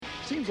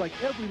seems like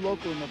every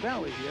local in the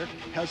valley here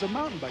has a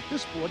mountain bike.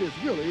 This sport is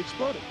really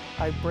exploding.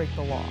 I break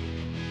the law.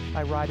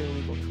 I ride a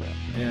legal trail.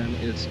 And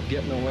it's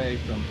getting away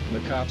from the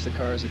cops, the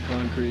cars, the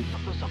concrete.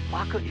 The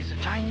fucker is the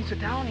Chinese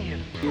down here.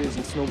 Skiers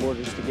and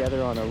snowboarders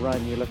together on a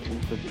run, you're looking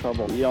for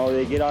trouble. You know,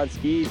 they get on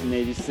skis and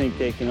they just think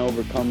they can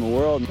overcome the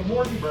world. The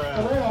more you go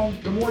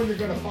around, the more you're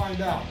going to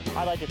find out.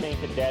 I like to think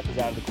that death is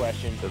out of the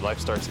question. The life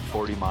starts at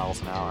 40 miles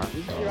an hour.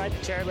 You ride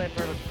the chairlift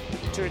for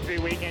 2 or 3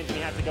 weekends and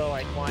you have to go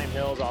like climb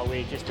hills all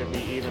week just to be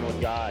even with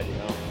God, you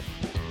know.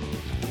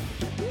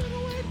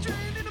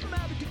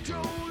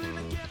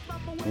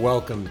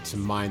 Welcome to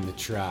Mind the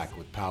Track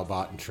with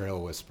Powbot and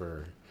Trail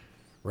Whisperer.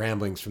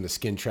 Ramblings from the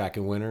skin track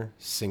in winter,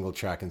 single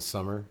track in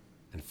summer,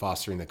 and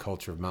fostering the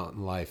culture of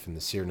mountain life in the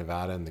Sierra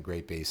Nevada and the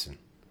Great Basin.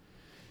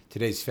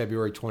 Today's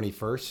February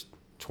 21st,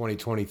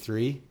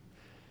 2023.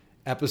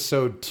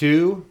 Episode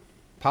 2.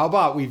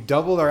 Powbot, we've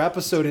doubled our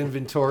episode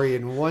inventory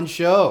in one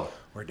show.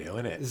 We're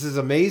doing it. This is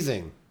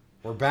amazing.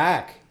 We're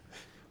back.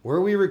 Where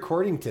are we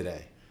recording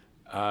today?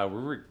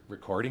 We're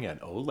recording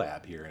at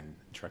OLAB here in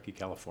Truckee,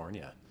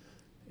 California.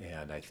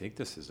 And I think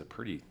this is a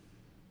pretty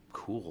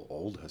cool,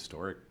 old,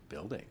 historic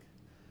building.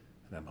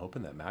 And I'm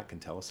hoping that Matt can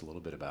tell us a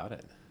little bit about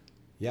it.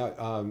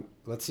 Yeah,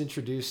 let's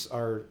introduce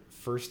our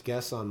first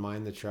guest on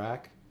Mind the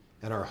Track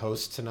and our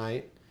host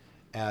tonight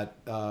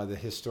at the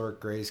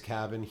historic Gray's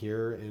Cabin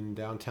here in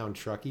downtown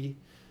Truckee,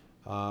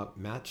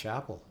 Matt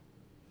Chappell.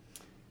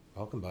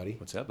 Welcome, buddy.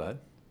 What's up, bud?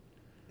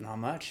 Not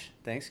much.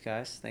 Thanks,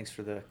 guys. Thanks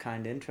for the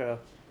kind intro.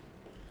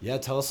 Yeah,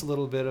 tell us a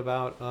little bit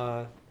about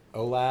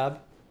OLAB.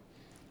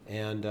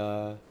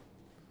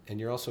 And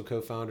you're also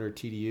co-founder of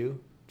TDU,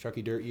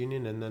 Truckee Dirt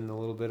Union, and then a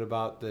little bit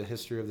about the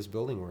history of this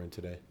building we're in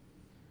today.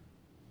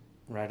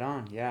 Right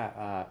on,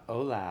 yeah.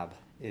 OLAB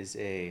is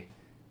a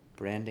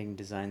branding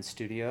design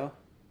studio,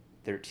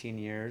 13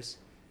 years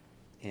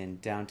in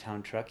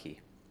downtown Truckee.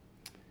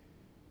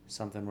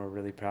 Something we're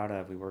really proud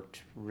of. We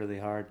worked really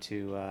hard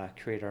to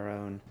create our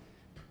own,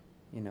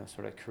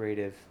 sort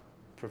of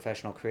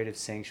professional creative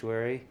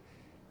sanctuary,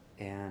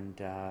 and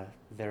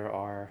there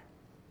are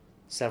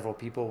several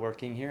people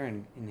working here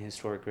in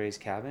historic Gray's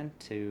Cabin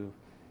to,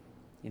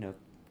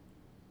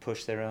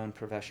 push their own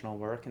professional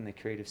work in the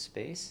creative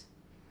space.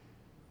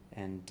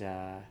 And,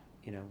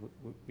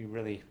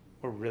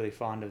 we're really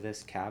fond of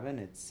this cabin.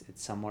 It's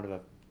somewhat of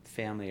a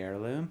family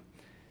heirloom,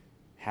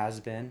 has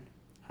been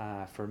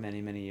for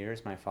many, many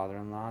years. My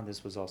father-in-law,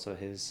 this was also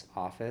his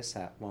office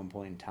at one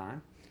point in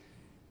time.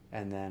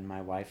 And then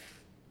my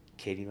wife,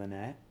 Katie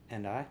Lynette,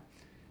 and I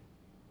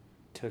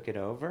took it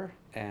over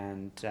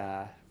and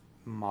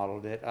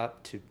modeled it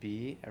up to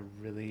be a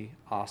really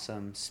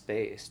awesome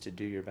space to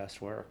do your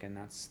best work, and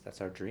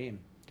that's our dream.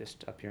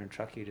 Just up here in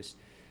Truckee, just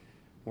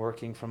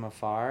working from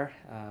afar.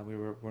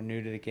 We're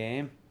new to the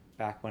game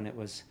back when it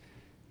was,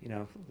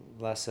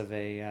 less of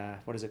a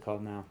what is it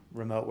called now?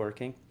 Remote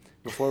working.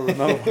 Before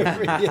remote,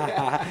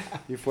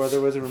 before there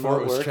was a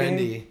remote working.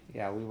 Trendy.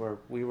 Yeah,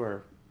 we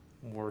were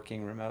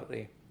working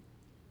remotely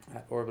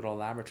at Orbital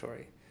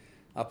Laboratory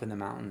up in the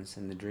mountains,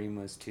 and the dream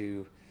was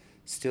to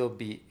still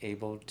be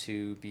able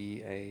to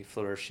be a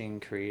flourishing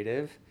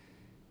creative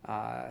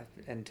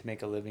and to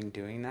make a living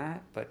doing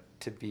that, but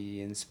to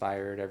be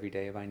inspired every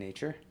day by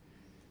nature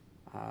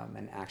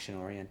and action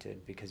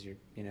oriented, because you're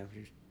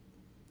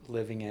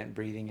living it,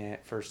 breathing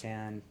it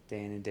firsthand,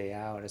 day in and day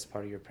out as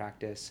part of your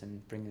practice,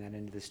 and bringing that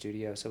into the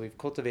studio. So we've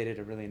cultivated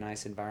a really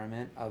nice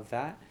environment of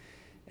that,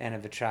 and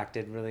have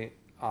attracted really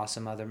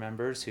awesome other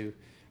members who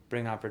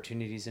bring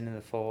opportunities into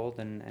the fold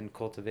and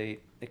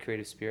cultivate the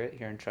creative spirit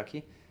here in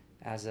Truckee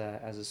as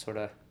a sort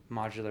of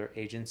modular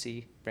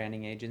agency,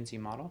 branding agency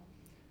model.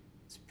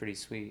 It's pretty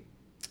sweet.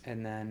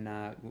 And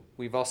then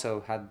we've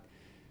also had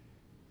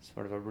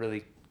sort of a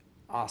really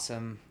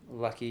awesome,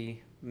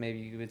 lucky, maybe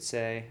you would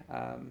say,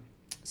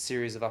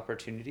 series of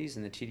opportunities,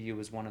 and the TDU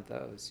was one of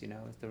those.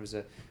 There was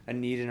a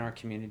need in our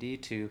community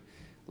to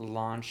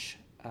launch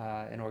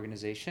an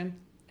organization,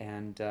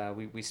 and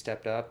we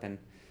stepped up and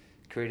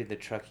created the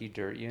Truckee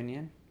Dirt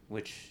Union,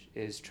 which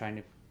is trying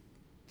to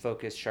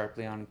focus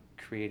sharply on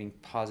creating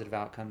positive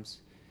outcomes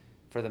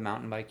for the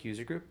mountain bike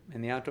user group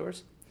in the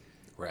outdoors.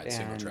 We're at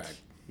single track.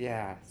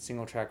 Yeah,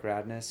 single track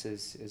radness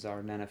is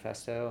our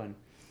manifesto, and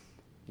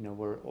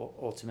we're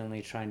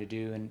ultimately trying to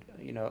do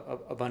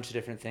a bunch of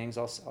different things.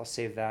 I'll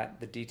save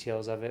the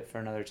details of it for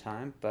another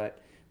time,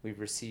 but we've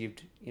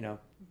received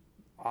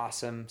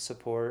awesome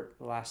support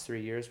the last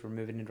 3 years. We're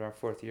moving into our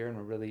 4th year, and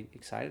we're really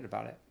excited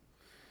about it.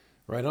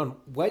 Right on.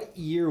 What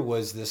year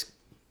was this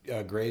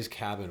Gray's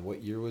Cabin?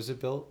 What year was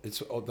it built? It's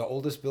the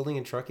oldest building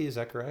in Truckee, is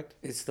that correct?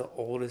 It's the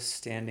oldest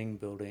standing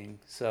building.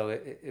 So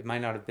it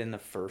might not have been the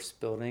first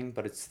building,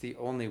 but it's the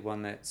only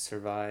one that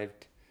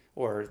survived,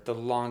 or the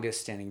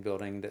longest standing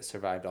building that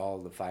survived all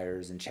the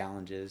fires and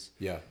challenges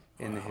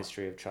in the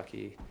history of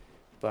Truckee.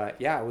 But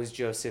yeah, it was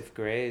Joseph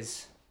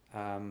Gray's.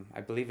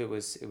 I believe it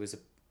was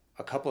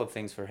a couple of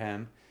things for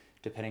him,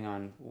 depending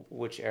on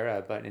which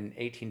era. But in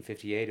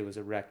 1858, it was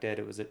erected.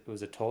 It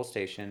was a toll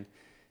station,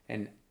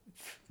 and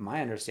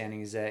my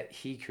understanding is that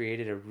he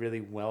created a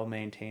really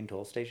well-maintained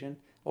toll station.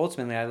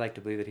 ultimately, I like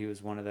to believe that he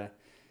was one of the,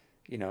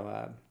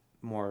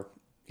 more,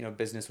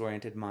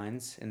 business-oriented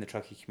minds in the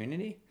trucking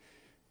community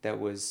that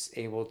was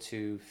able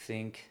to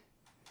think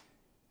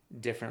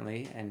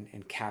differently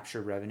and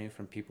capture revenue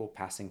from people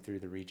passing through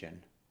the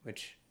region,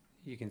 which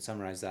you can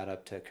summarize that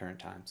up to current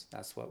times.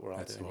 That's what we're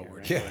all doing here.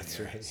 Right? Yeah, that's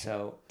right.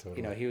 So,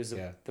 Totally. he was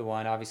the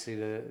one, obviously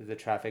the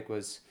traffic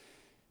was,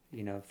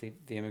 the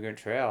immigrant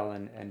trail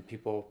and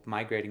people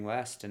migrating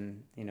west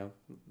and,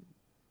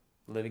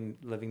 living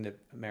the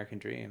American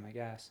dream, I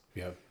guess.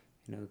 Yeah.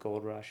 The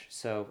gold rush.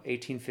 So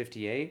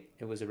 1858,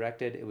 it was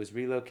erected. It was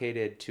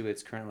relocated to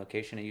its current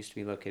location. It used to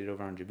be located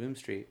over on Jaboom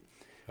Street,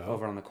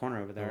 over on the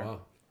corner over there, wow.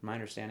 my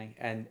understanding.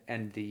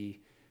 And the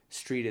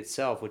street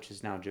itself, which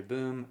is now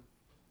Jaboom,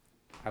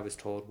 I was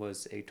told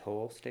was a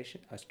toll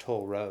station, a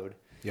toll road.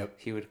 Yep.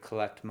 He would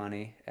collect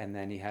money, and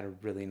then he had a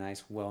really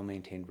nice,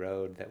 well-maintained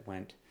road that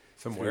went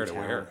From through where to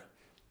town. where?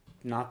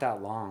 Not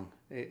that long.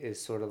 It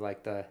is sort of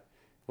like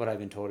what I've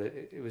been told.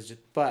 It was just,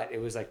 but it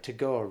was like to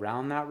go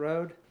around that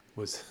road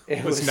was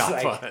not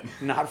like fun.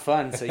 Not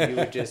fun. So you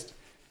would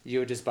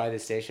just buy the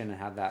station and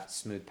have that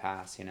smooth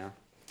pass, Well,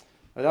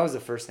 that was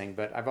the first thing.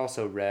 But I've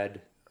also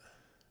read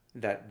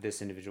that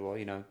this individual,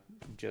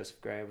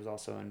 Joseph Gray, was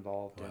also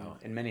involved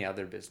in many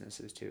other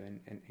businesses too,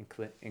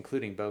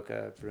 including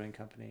Boca Brewing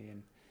Company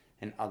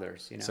and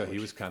others. So he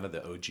was kind of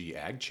the OG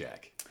ag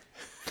check.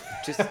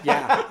 Just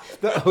yeah,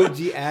 The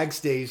OG ag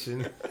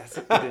station.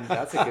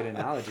 That's a good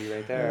analogy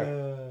right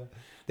there.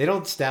 They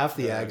don't staff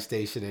the ag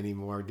station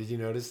anymore. Did you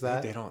notice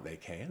that? They don't. They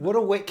can. What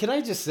a Can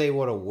I just say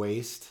what a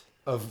waste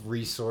of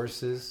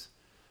resources?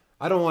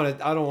 I don't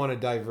want to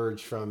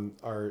diverge from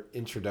our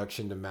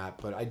introduction to Matt,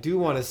 but I do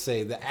want to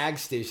say the ag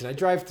station. I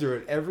drive through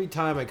it every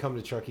time I come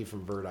to Truckee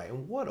from Verdi,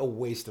 and what a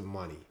waste of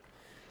money!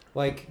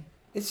 Like,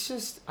 it's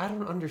just, I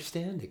don't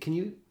understand it.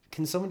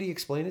 Can somebody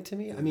explain it to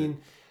me? I mean,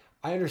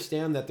 I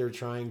understand that they're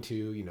trying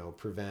to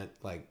prevent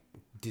like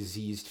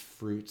diseased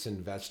fruits and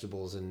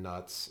vegetables and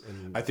nuts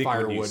and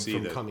firewood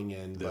from coming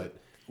in, but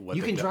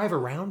you can drive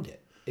around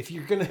it. If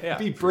you're going to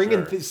be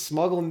bringing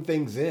smuggling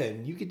things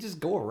in, you could just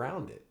go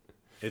around it.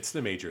 It's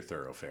the major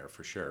thoroughfare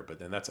for sure. But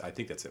then I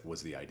think it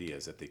was the idea,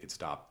 is that they could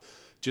stop,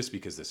 just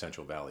because the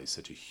Central Valley is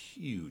such a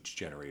huge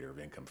generator of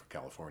income for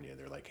California.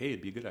 They're like, hey,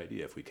 it'd be a good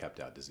idea if we kept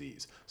out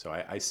disease. So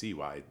I see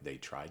why they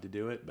tried to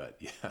do it, but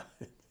yeah.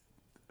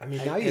 I mean,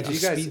 now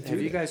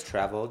have you guys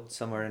traveled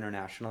somewhere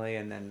internationally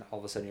and then all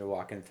of a sudden you're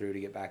walking through to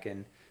get back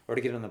in or to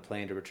get on the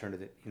plane to return to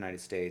the United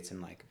States,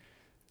 and like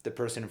the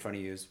person in front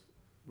of you is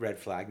red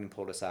flagged and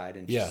pulled aside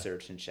and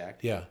searched and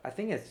checked? Yeah. I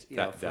think it's,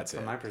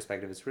 from my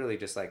perspective, it's really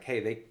just like, hey,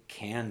 they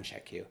can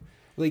check you.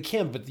 Well, they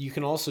can, but you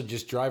can also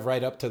just drive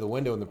right up to the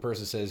window and the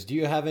person says, do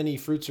you have any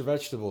fruits or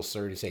vegetables,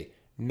 sir? And you say,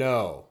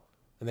 no.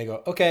 And they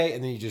go, okay.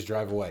 And then you just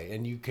drive away.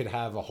 And you could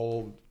have a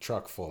whole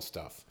truck full of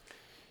stuff.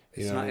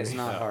 It's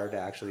not hard to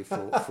actually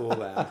fool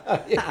them.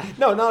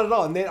 No, not at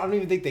all. And I don't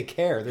even think they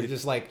care. They're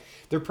just like,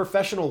 they're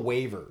professional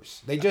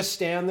wavers. They just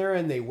stand there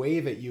and they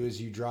wave at you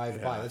as you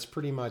drive by. That's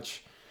pretty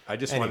much. I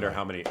just wonder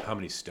how many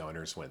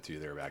stoners went through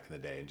there back in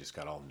the day and just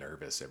got all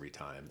nervous every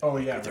time. Oh,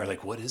 yeah. They're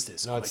like, what is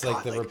this? No, it's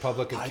like the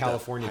Republic of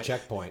California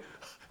checkpoint.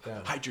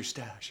 Hide your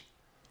stash.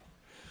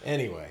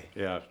 Anyway.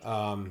 Yeah.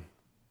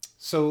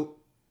 So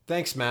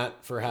thanks,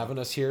 Matt, for having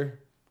us here.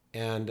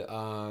 And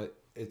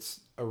it's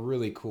a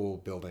really cool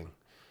building.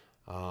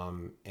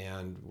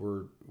 And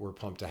we're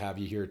pumped to have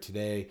you here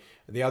today.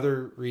 The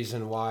other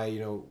reason why,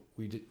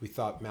 we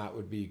thought Matt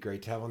would be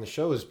great to have on the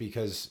show is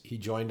because he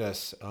joined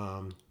us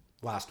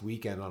last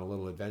weekend on a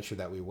little adventure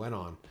that we went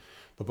on.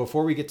 But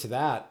before we get to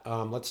that,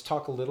 let's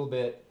talk a little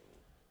bit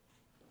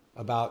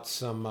about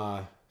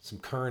some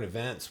current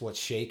events. What's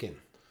shaking?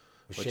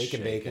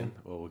 Bacon.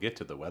 Well, we'll get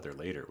to the weather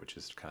later, which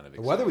is kind of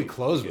exciting. The weather we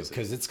close with,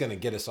 because it's going to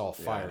get us all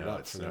fired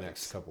up for the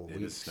next couple of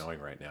weeks. It is snowing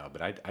right now,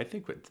 but I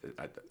think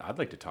I'd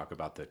like to talk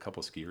about the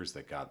couple skiers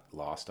that got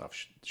lost off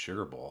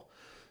Sugar Bowl.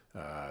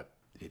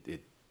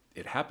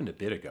 It happened a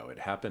bit ago. It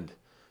happened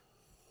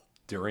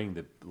during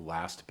the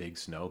last big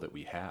snow that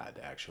we had,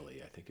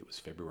 actually. I think it was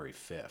February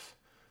 5th.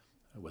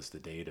 It was the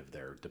date of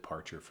their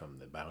departure from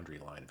the boundary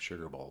line of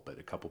Sugar Bowl, but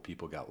a couple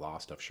people got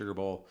lost off Sugar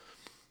Bowl.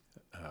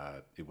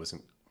 It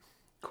wasn't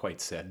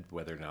quite said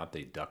whether or not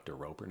they ducked a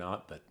rope or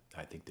not, but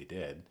I think they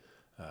did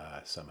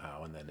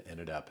somehow, and then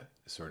ended up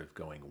sort of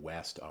going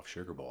west off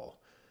Sugar Bowl.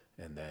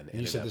 And then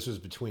you said this was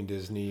between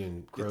Disney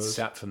and Crows?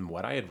 From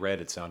what I had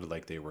read, it sounded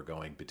like they were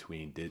going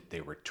between,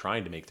 they were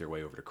trying to make their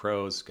way over to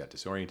Crows, got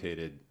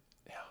disorientated,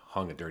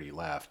 hung a dirty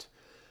left,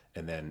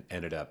 and then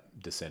ended up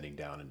descending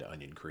down into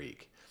Onion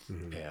Creek.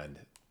 Mm-hmm. And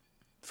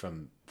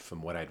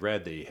from what I'd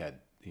read, they had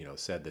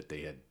said that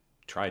they had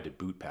tried to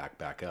boot pack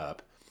back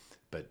up,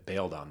 but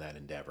bailed on that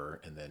endeavor,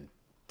 and then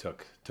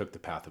took the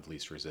path of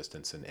least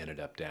resistance and ended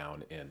up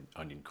down in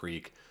Onion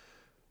Creek,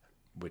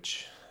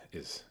 which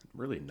is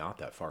really not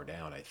that far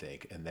down, I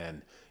think. And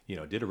then,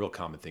 did a real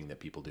common thing that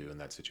people do in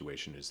that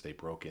situation is they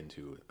broke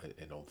into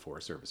an old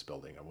Forest Service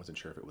building. I wasn't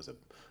sure if it was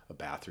a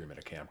bathroom at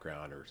a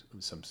campground or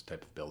some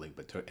type of building,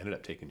 but ended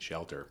up taking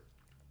shelter.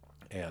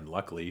 And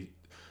luckily,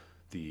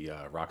 the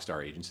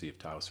Rockstar agency of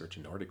Tahoe Search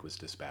and Nordic was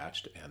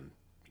dispatched, and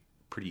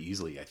pretty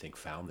easily, I think,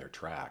 found their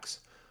tracks,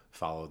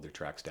 followed their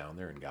tracks down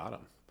there, and got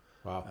them.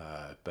 Wow.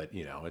 But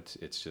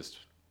it's just,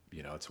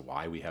 it's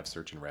why we have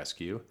search and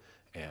rescue,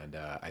 and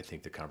I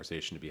think the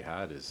conversation to be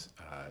had is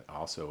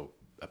also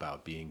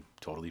about being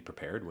totally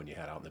prepared when you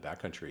head out in the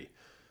backcountry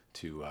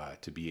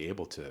to be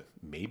able to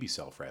maybe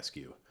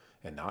self-rescue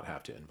and not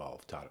have to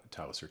involve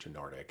Tahoe Search and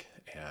Nordic.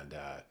 And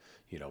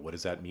what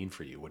does that mean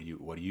for you? What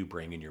do you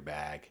bring in your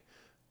bag?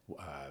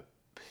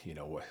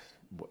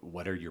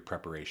 What are your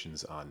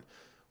preparations on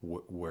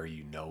where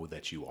you know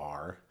that you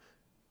are?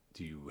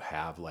 Do you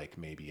have like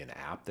maybe an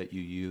app that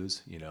you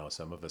use?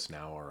 Some of us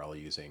now are all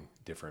using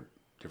different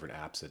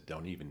apps that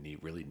don't even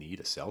really need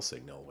a cell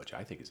signal, which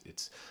I think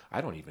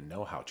I don't even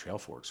know how trail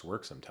forks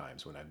work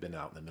sometimes when I've been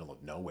out in the middle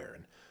of nowhere,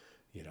 and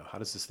how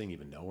does this thing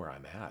even know where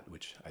I'm at?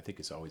 Which I think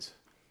is always,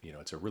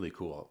 it's a really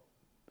cool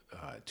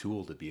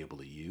tool to be able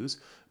to use,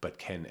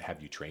 but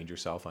have you trained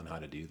yourself on how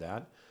to do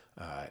that?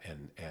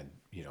 And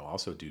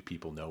also, do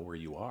people know where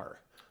you are?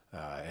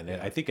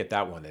 I think at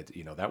that one,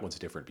 that one's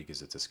different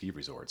because it's a ski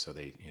resort. So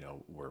they,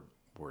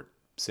 were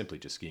simply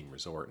just skiing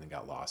resort and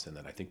got lost. And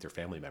then I think their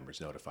family members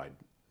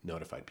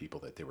notified people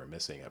that they were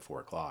missing at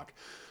 4:00,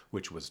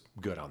 which was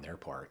good on their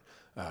part.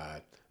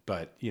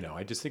 But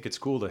I just think it's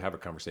cool to have a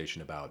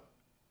conversation about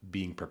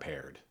being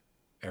prepared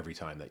every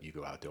time that you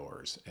go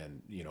outdoors.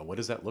 And, what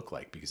does that look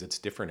like? Because it's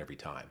different every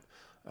time.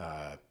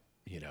 I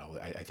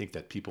think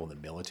that people in the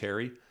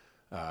military,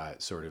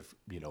 sort of,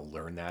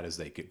 learn that as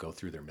they go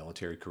through their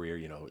military career.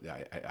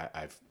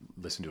 I've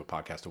listened to a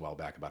podcast a while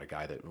back about a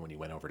guy that when he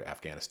went over to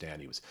Afghanistan,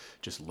 he was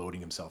just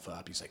loading himself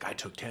up. He's like, I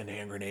took 10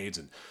 hand grenades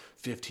and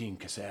 15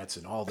 cassettes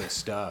and all this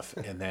stuff.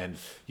 And then,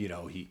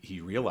 he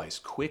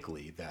realized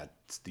quickly that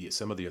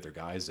some of the other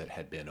guys that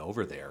had been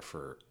over there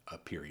for a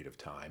period of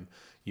time,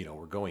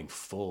 were going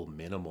full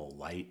minimal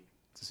light,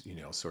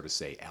 sort of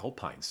say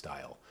Alpine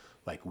style,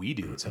 like we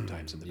do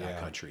sometimes in the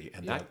backcountry,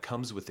 and that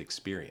comes with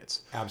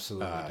experience.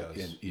 Absolutely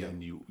does.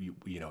 And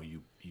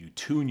you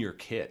tune your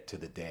kit to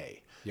the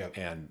day. Yep.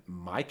 And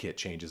my kit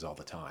changes all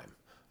the time.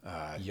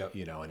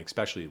 And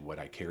especially what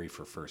I carry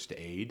for first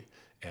aid,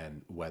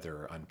 and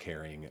whether I'm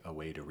carrying a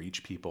way to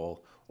reach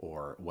people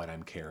or what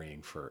I'm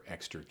carrying for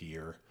extra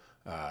gear.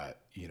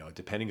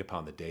 Depending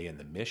upon the day and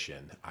the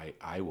mission,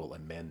 I will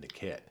amend the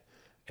kit.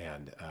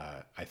 And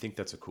I think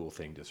that's a cool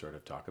thing to sort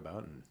of talk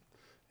about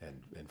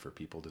and for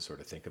people to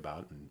sort of think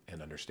about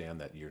and understand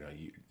that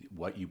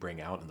what you bring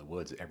out in the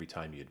woods every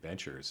time you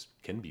adventures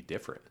can be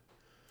different.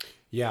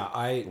 Yeah,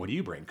 what do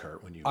you bring,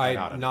 Kurt, when you get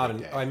out on a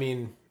big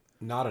day?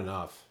 Not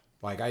enough.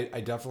 Like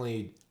I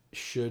definitely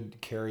should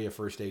carry a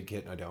first aid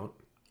kit, and I don't.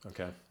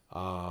 Okay.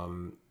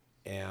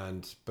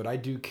 But I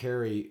do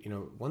carry,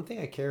 one thing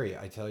I carry,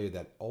 I tell you,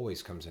 that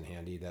always comes in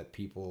handy that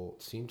people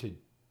seem to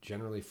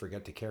generally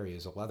forget to carry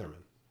is a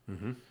Leatherman.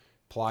 Mm-hmm.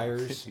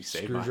 Pliers,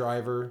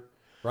 screwdriver.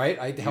 Right,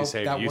 I helped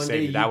that one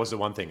day. That was the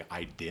one thing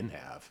I didn't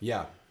have.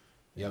 Yeah,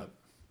 yep.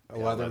 A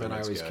Leatherman I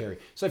always carry.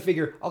 So I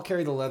figure I'll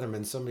carry the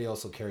Leatherman. Somebody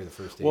else will carry the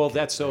first aid. Well, kit.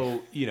 That's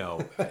so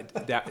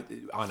that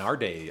on our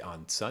day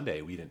on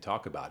Sunday we didn't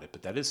talk about it,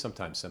 but that is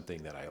sometimes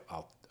something that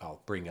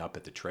I'll bring up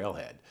at the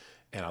trailhead,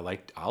 and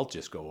I'll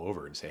just go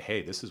over and say,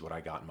 hey, this is what I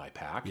got in my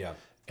pack. Yeah.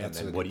 And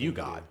then what do you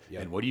got?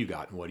 Yep. And what do you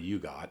got? And what do you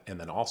got? And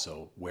then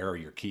also, where are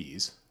your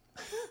keys?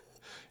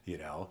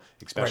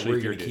 Especially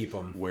if you're to keep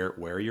them. Where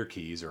are your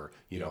keys? Or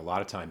a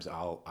lot of times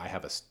I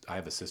have a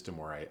system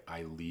where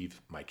I leave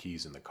my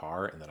keys in the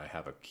car, and then I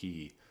have a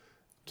key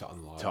to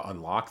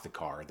unlock the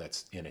car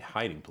that's in a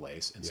hiding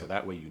place, and so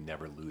that way you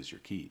never lose your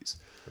keys.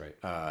 Right.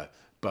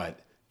 But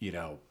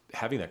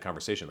having that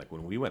conversation, like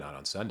when we went out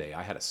on Sunday,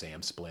 I had a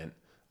SAM splint.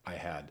 I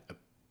had a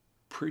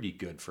pretty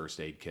good first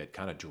aid kit,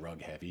 kind of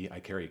drug heavy. I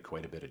carry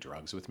quite a bit of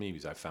drugs with me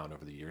because I've found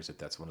over the years that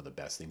that's one of the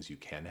best things you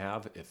can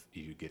have if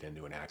you get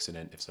into an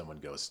accident. If someone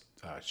goes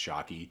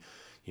shocky,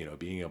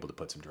 being able to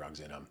put some drugs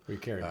in them. Are you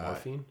carrying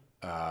morphine?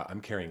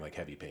 I'm carrying like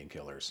heavy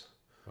painkillers.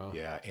 Oh.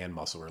 Yeah, and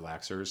muscle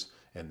relaxers.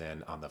 And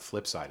then on the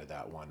flip side of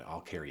that one, I'll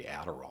carry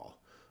Adderall.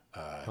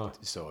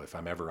 So if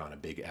I'm ever on a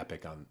big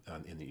epic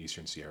in the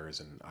Eastern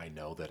Sierras and I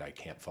know that I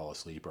can't fall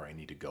asleep or I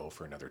need to go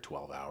for another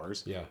 12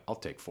 hours, I'll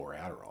take 4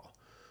 Adderall.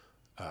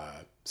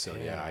 I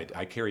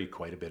carry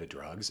quite a bit of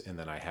drugs, and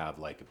then I have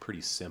like a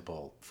pretty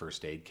simple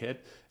first aid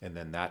kit, and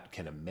then that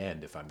can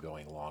amend if I'm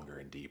going longer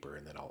and deeper,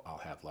 and then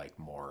I'll have like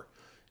more,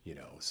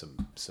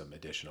 some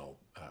additional,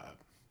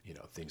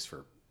 things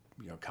for,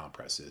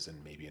 compresses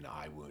and maybe an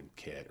eye wound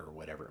kit or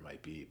whatever it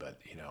might be. But,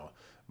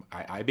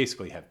 I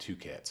basically have 2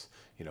 kits,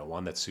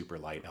 one that's super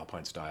light,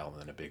 Alpine style, and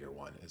then a bigger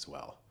one as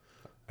well.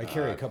 I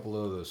carry a couple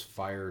of those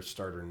fire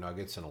starter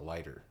nuggets and a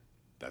lighter.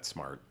 That's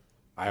smart.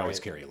 I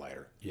always carry a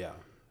lighter. Yeah.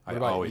 I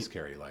always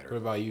carry a lighter. What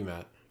about you,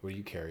 Matt? What do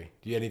you carry?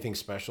 Do you have anything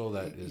special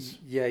that is?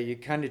 Yeah, you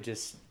kind of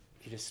just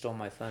stole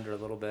my thunder a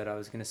little bit. I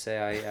was gonna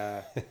say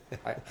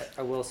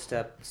I will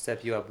step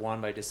you up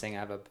one by just saying I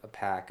have a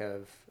pack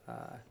of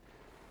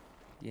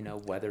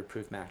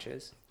weatherproof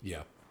matches.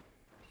 Yeah.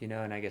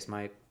 And I guess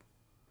my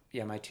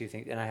 2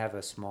 things, and I have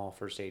a small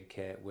first aid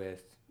kit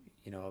with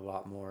a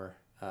lot more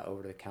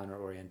over-the-counter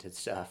oriented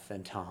stuff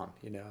than Tom,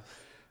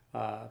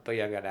 But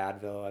yeah, I've got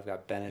Advil, I've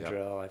got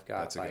Benadryl, I've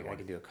got I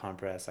could do a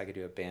compress, I could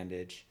do a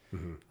bandage.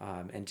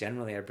 And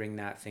generally I bring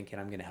that thinking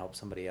I'm going to help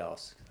somebody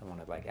else. I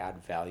want to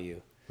add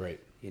value. Right.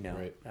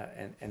 Right.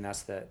 And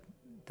that's the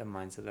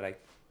mindset that I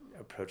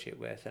approach it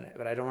with.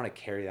 But I don't want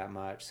to carry that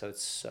much. So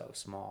it's so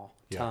small.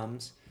 Yeah.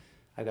 Tums.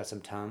 I've got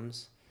some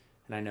Tums,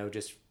 and I know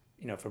just,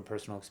 from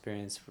personal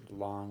experience, for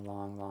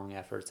long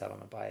efforts out on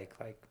a bike,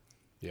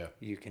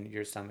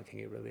 your stomach can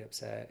get really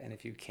upset. And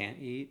if you can't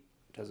eat,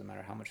 it doesn't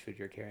matter how much food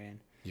you're carrying.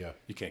 Yeah.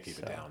 You can't keep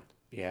it down.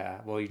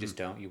 Yeah. Well, you just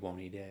don't. You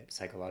won't eat it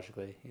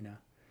psychologically,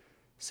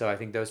 So I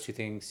think those two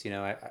things,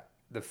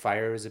 the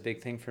fire is a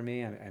big thing for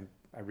me.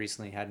 I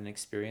recently had an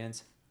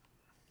experience,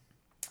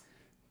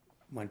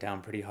 went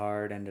down pretty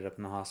hard, ended up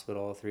in the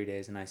hospital, 3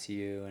 days in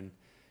ICU. And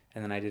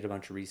then I did a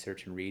bunch of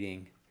research and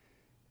reading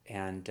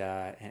and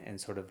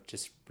sort of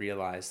just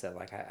realized that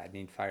I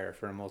need fire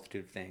for a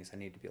multitude of things. I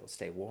need to be able to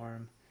stay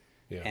warm,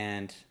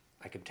 and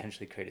I could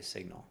potentially create a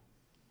signal,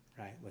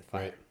 right, with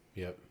fire. Right.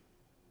 Yep.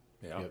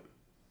 Yeah. Yep.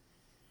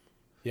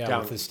 Yeah,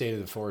 with the state of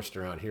the forest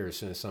around here, as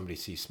soon as somebody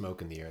sees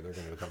smoke in the air, they're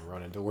going to come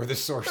running to where the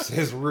source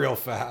is real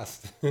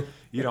fast.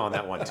 On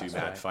that one too,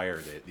 Matt, right.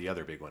 Fire, the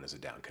other big one is a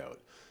down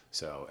coat.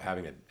 So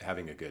having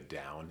a good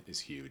down is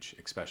huge,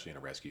 especially in a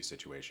rescue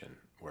situation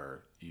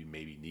where you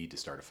maybe need to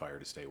start a fire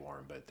to stay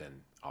warm, but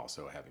then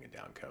also having a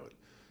down coat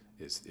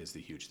is the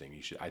huge thing.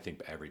 I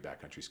think every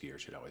backcountry skier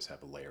should always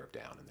have a layer of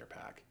down in their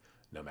pack,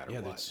 no matter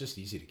what. Yeah, it's just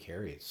easy to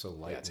carry. It's so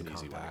light and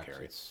compact. Easy one to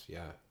carry.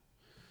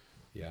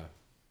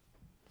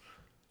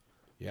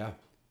 Yeah.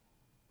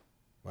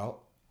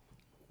 Well,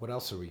 what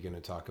else are we going to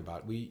talk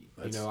about?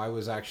 I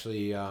was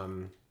actually.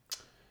 Do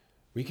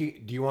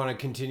you want to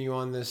continue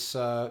on this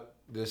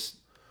this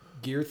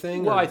gear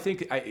thing? Well, I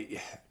think I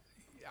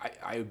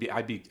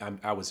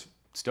was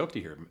stoked to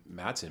hear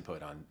Matt's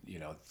input on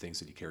things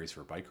that he carries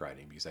for bike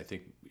riding, because I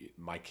think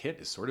my kit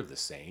is sort of the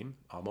same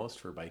almost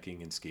for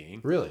biking and skiing.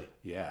 Really?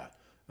 Yeah.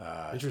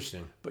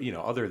 Interesting. But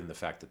other than the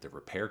fact that the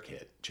repair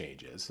kit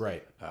changes,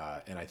 right?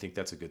 And I think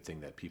that's a good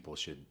thing that people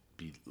should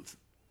be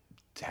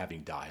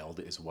having dialed,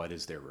 is what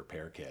is their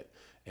repair kit.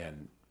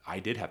 And I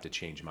did have to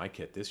change my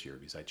kit this year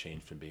because I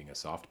changed from being a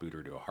soft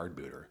booter to a hard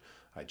booter.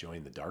 I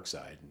joined the dark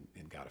side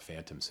and got a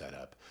Phantom set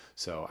up.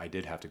 So I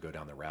did have to go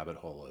down the rabbit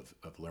hole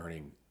of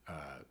learning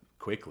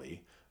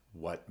quickly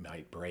what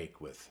might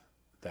break with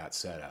that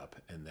setup,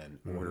 and then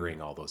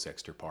ordering all those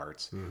extra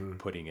parts,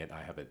 putting it.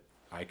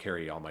 I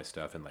carry all my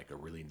stuff in a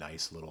really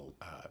nice little.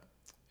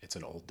 It's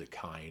an old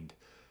Dekind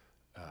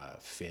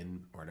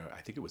fin, or no,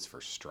 I think it was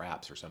for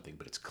straps or something,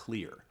 but it's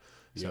clear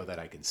so that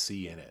I can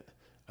see in it.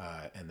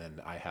 And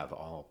then I have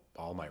all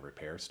my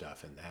repair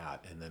stuff in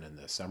that. And then in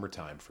the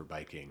summertime for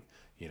biking,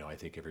 I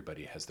think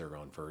everybody has their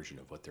own version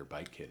of what their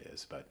bike kit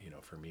is. But,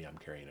 for me, I'm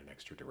carrying an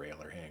extra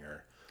derailleur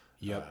hanger.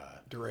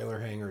 Yep.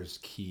 Derailleur hanger is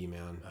key,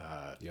 man.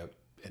 Yep.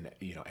 And,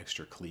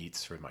 extra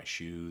cleats for my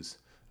shoes.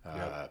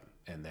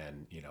 And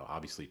then,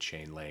 obviously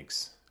chain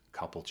links,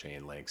 couple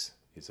chain links.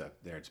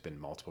 There's been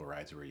multiple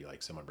rides where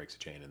someone breaks a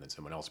chain, and then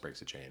someone else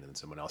breaks a chain, and then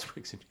someone else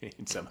breaks a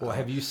chain somehow. Well,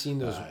 have you seen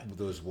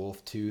those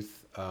Wolf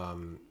Tooth,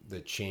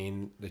 the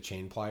chain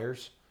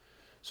pliers?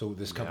 So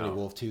this company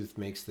Wolf Tooth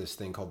makes this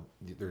thing called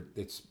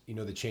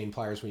the chain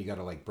pliers when you got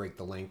to break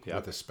the link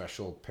with a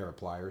special pair of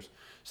pliers.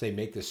 So they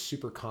make this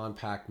super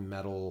compact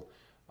metal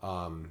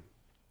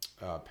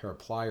pair of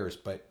pliers,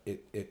 but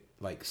it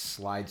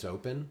slides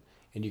open,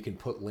 and you can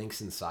put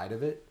links inside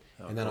of it,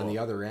 and then on the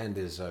other end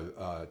is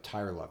a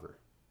tire lever.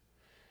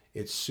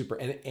 It's super,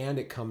 and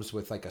it comes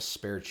with a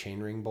spare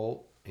chainring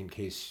bolt in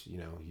case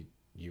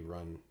you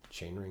run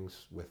chain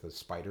rings with a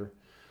spider.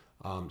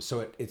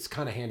 So it's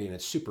kind of handy, and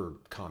it's super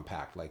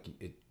compact.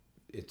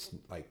 It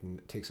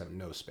takes up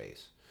no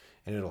space,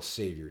 and it'll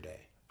save your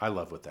day. I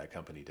love what that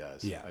company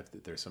does. Yeah,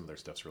 there's some of their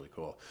stuff's really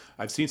cool.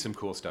 I've seen some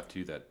cool stuff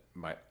too that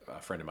a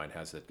friend of mine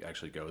has that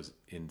actually goes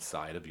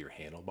inside of your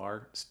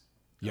handlebar.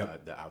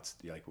 Yep. The outs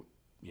where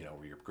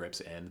your grips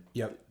end.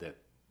 Yep. That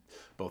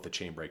both a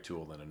chain brake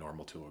tool and a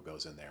normal tool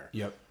goes in there.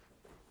 Yep.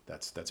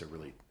 That's a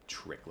really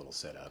trick little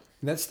setup.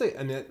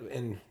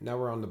 And now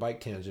we're on the bike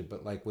tangent,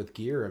 but with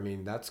gear, I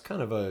mean, that's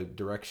kind of a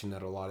direction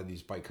that a lot of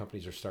these bike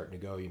companies are starting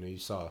to go. You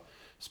saw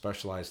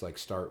Specialized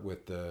start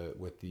with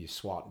the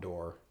SWAT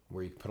door,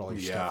 where you can put all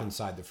your stuff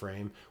inside the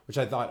frame, which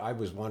I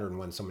was wondering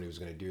when somebody was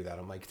going to do that.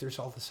 I'm like, there's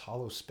all this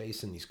hollow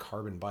space in these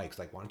carbon bikes.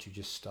 Why don't you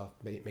just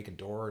make a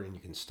door and you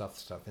can stuff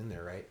stuff in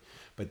there, right?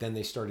 But then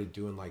they started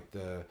doing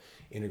the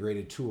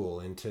integrated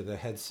tool into the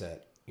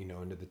headset,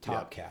 into the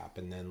top cap,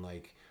 and then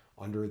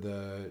under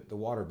the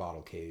water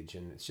bottle cage,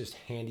 and it's just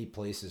handy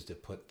places to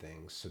put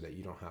things so that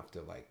you don't have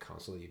to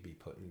constantly be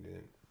putting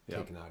it in,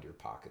 taking out of your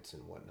pockets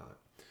and whatnot.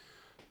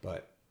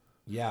 But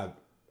yeah,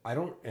 I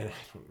don't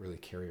really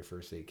carry a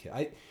first aid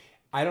kit.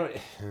 I don't.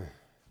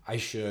 I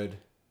should,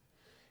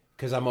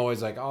 because I'm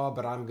always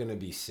but I'm gonna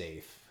be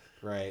safe,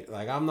 right?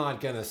 I'm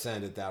not gonna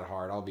send it that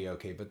hard. I'll be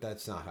okay. But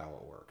that's not how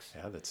it works.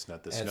 Yeah, that's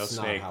not the snow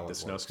snake. The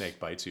snow snake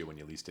bites you when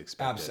you least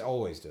expect it.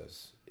 Always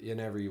does,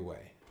 in every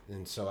way.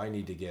 And so I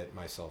need to get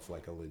myself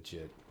like a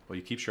legit. Well,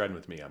 you keep shredding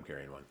with me. I'm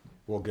carrying one.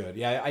 Well, good.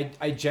 Yeah,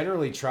 I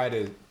generally try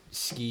to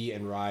ski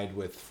and ride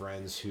with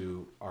friends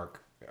who are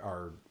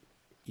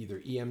either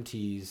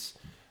EMTs,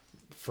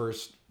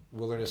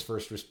 wilderness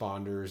first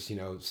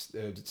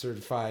responders,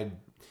 certified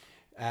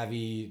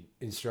AVI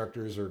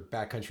instructors or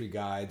backcountry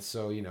guides.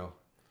 So,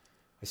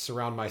 I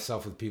surround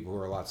myself with people who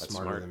are a lot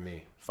smarter than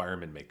me.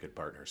 Firemen make good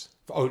partners.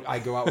 Oh, I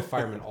go out with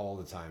firemen all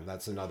the time.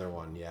 That's another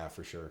one. Yeah,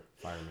 for sure.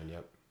 Firemen,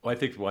 yep. Well, I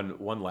think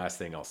one last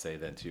thing I'll say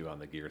then too on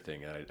the gear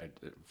thing, I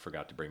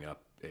forgot to bring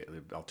up.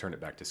 I'll turn it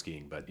back to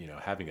skiing, but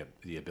having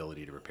the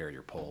ability to repair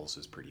your poles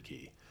is pretty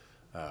key.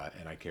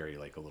 And I carry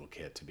like a little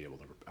kit to be able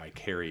to.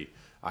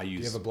 Do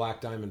you have a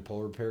Black Diamond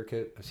pole repair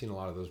kit? I've seen a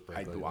lot of those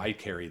break. I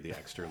carry the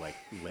extra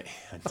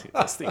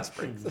this thing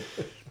springs.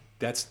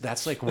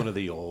 That's like one of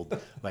the old,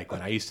 like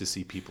when I used to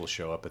see people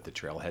show up at the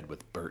trailhead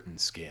with Burton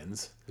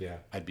skins. Yeah,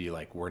 I'd be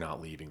like, we're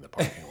not leaving the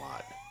parking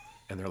lot.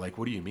 And they're like,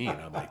 what do you mean?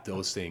 I'm like,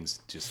 those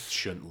things just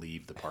shouldn't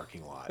leave the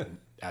parking lot. And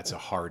that's a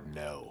hard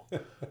no.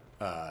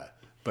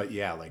 But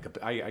yeah, like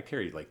I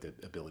carry like the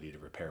ability to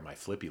repair my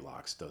flippy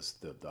locks. Those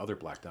the other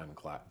Black Diamond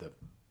the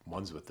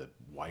ones with the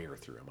wire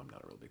through them, I'm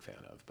not a real big fan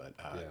of. But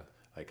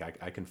like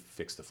I can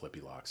fix the flippy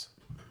locks.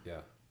 Yeah.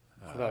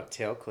 What about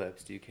tail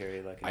clips? Do you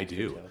carry like an I extra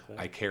do. tail clip?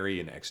 I carry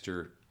an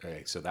extra.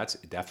 So that's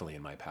definitely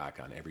in my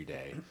pack on every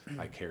day.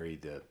 I carry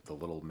the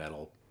little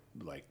metal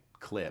like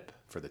clip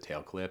for the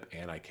tail clip,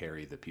 and I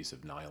carry the piece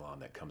of nylon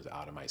that comes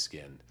out of my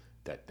skin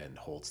that then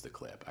holds the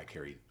clip. I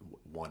carry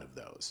one of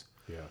those.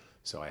 Yeah.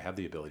 So I have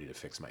the ability to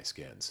fix my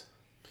skins.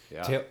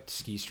 Yeah.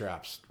 Ski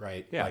straps,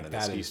 right? Yeah, like and the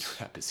ski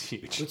strap is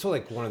huge. It's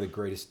like one of the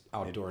greatest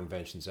outdoor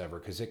inventions ever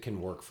because it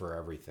can work for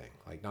everything.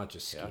 Like not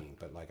just skiing,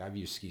 but like I've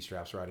used ski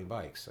straps riding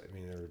bikes. I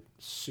mean, they're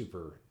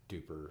super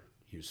duper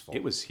useful.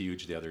 It was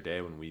huge the other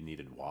day when we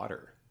needed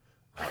water.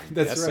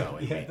 That's Esso,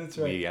 right. And Yeah, that's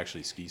right. We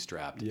actually ski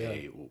strapped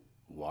a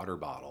water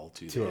bottle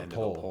to the end of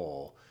a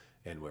pole,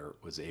 and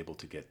was able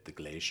to get the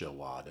glacier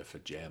water for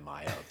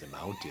Jeremiah of the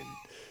mountain.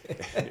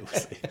 It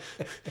was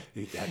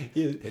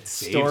it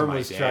saved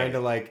my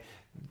day.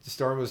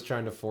 Storm was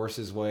trying to force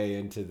his way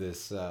into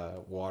this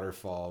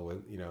waterfall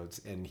with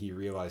and he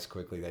realized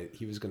quickly that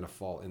he was going to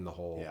fall in the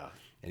hole. Yeah.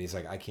 And he's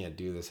like, I can't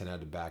do this, and had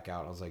to back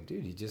out. I was like,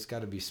 dude, you just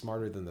got to be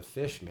smarter than the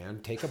fish,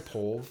 man. Take a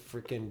pole,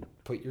 freaking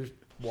put your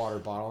water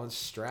bottle and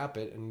strap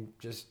it, and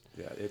just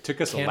it took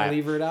us a lap.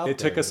 Cantilever it out it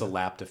took there. us a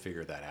lap to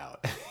figure that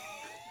out.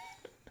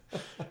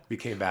 We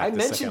came back. I the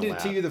mentioned second it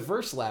lap. to you the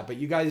first lap, but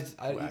you guys,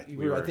 I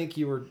were- think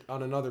you were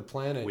on another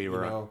planet. We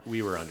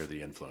were under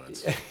the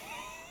influence.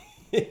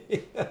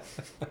 It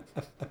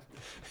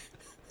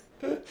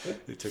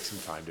took some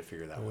time to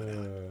figure that one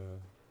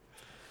out.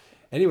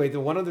 Anyway, the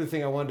one other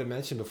thing I wanted to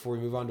mention before we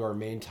move on to our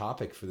main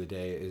topic for the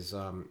day is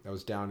I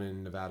was down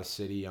in Nevada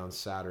City on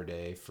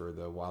Saturday for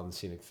the Wild and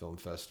Scenic Film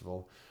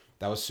Festival.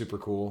 That was super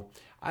cool.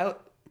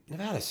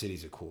 Nevada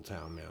City's a cool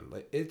town, man.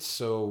 Like, it's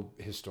so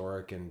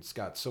historic and it's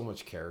got so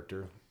much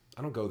character.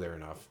 I don't go there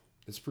enough.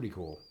 It's pretty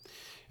cool.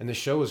 And the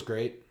show was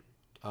great.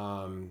 We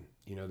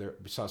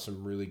saw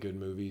some really good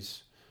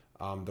movies.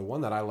 The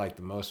one that I liked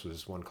the most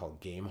was one called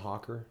Game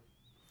Hawker.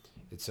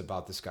 It's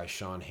about this guy,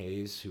 Sean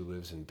Hayes, who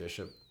lives in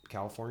Bishop,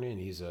 California, and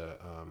he's a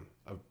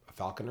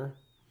falconer.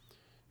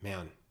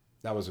 Man,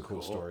 that was a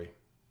cool story.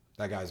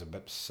 That guy's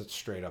such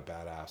straight up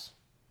badass.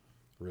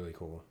 Really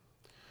cool.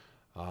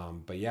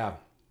 But yeah,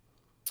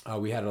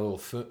 we had a little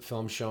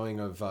film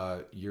showing of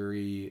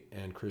Yuri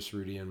and Chris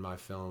Rudy and my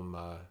film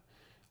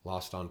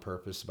Lost on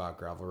Purpose about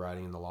gravel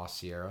riding in the Lost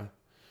Sierra.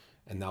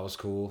 And that was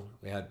cool.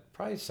 We had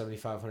probably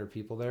 7,500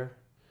 people there.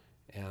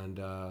 And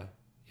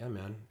yeah,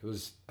 man, it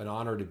was an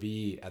honor to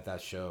be at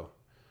that show.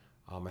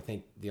 I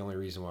think the only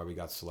reason why we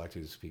got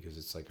selected is because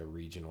it's like a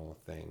regional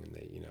thing, and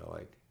they,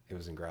 it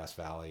was in Grass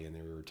Valley, and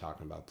then we were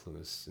talking about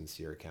Plumas in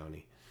Sierra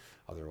County.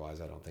 Otherwise,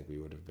 I don't think we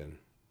would have been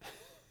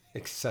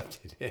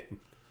accepted in.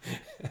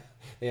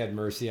 They had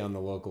mercy on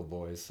the local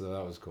boys, so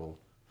that was cool.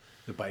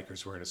 The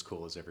bikers weren't as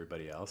cool as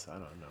everybody else. I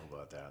don't know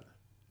about that.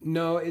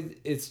 No,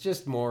 it's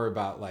just more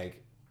about I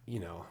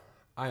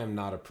am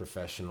not a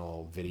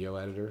professional video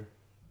editor.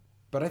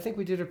 But I think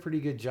we did a pretty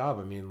good job.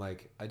 I mean,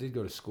 I did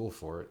go to school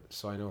for it,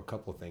 so I know a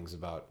couple of things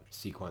about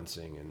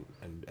sequencing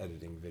and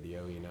editing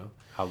video,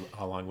 How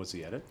long was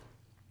the edit?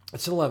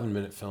 It's an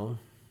 11-minute film.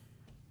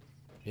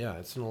 Yeah,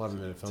 it's an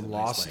 11-minute film.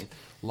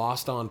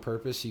 Lost on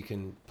Purpose. You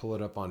can pull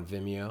it up on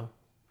Vimeo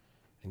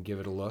and give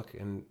it a look.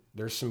 And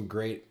there's some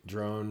great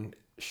drone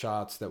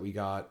shots that we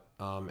got.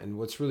 And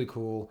what's really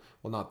cool,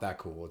 well, not that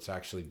cool, it's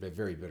actually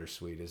very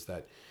bittersweet, is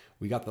that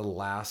we got the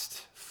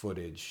last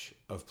footage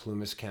of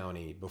Plumas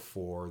County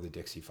before the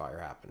Dixie Fire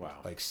happened.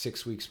 Wow.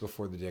 6 weeks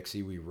before the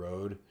Dixie, we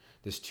rode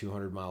this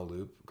 200-mile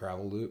loop,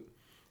 gravel loop,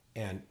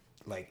 and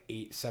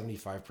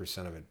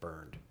 75% of it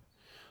burned.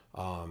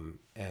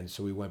 And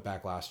so we went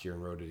back last year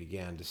and rode it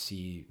again to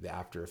see the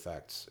after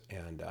effects.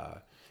 And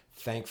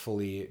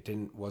thankfully,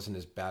 it wasn't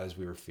as bad as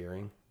we were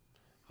fearing.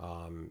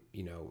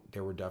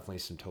 There were definitely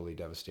some totally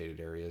devastated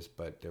areas,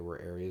 but there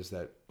were areas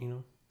that,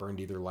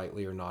 burned either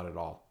lightly or not at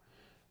all.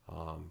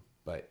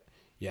 But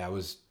Yeah, it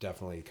was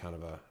definitely kind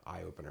of a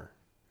eye-opener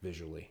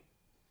visually.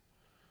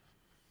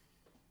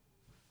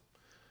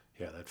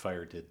 Yeah, that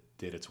fire did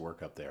its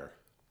work up there.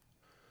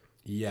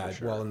 Yeah,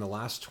 sure. well, in the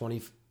last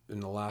 3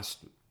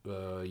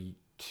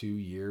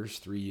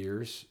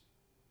 years,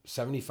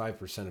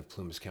 75% of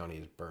Plumas County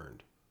is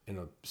burned in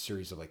a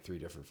series of like 3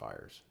 different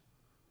fires.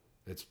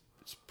 It's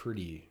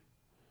pretty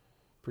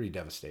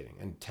devastating.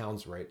 And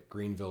towns, right?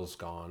 Greenville's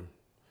gone,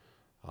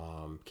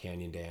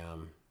 Canyon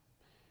Dam.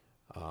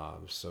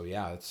 So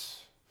yeah,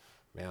 it's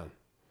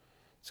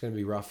going to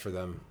be rough for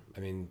them. I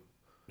mean,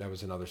 that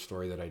was another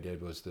story that I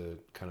did, was the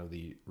kind of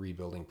the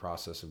rebuilding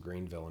process of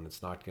Greenville, and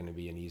it's not going to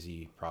be an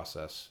easy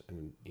process.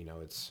 And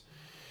it's,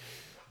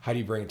 how do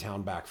you bring a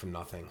town back from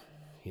nothing?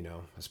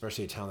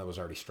 Especially a town that was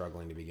already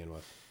struggling to begin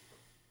with.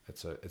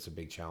 It's a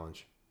big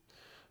challenge.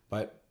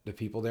 But the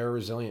people there are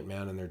resilient,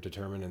 man, and they're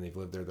determined, and they've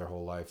lived there their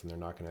whole life, and they're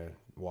not going to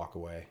walk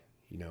away,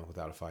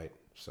 without a fight.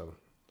 So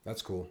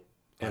that's cool.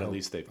 And at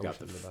least they've got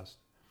the best.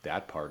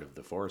 That part of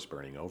the forest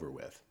burning over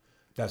with.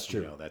 That's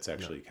true. That's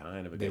actually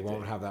kind of a They good won't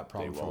thing. have that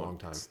problem for a long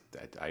time.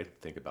 I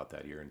think about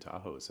that here in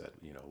Tahoe, is that,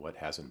 what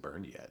hasn't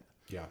burned yet.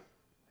 Yeah.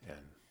 And,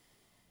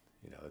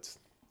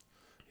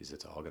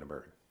 it's all going to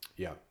burn.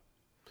 Yeah.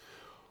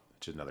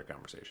 Which is another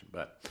conversation.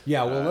 But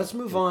yeah, well, let's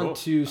move on cool.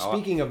 to,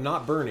 speaking of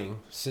not burning,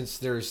 since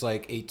there's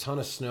like a ton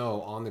of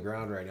snow on the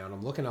ground right now, and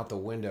I'm looking out the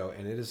window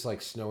and it is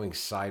like snowing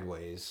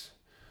sideways.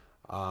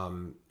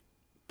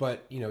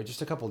 But,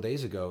 just a couple of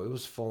days ago, it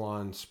was full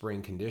on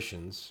spring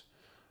conditions.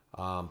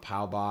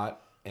 Powbot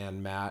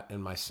and Matt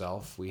and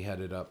myself, we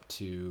headed up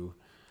to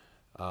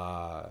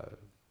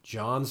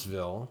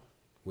Johnsville,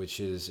 which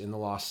is in the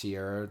Lost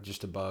Sierra,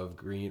 just above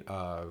Gray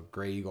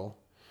Eagle.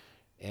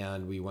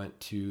 And we went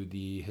to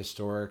the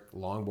historic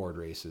longboard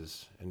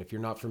races. And if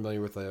you're not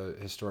familiar with the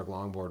historic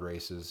longboard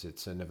races,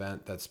 it's an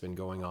event that's been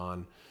going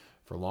on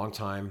for a long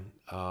time.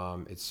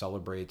 It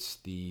celebrates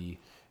the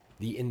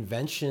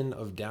invention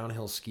of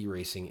downhill ski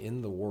racing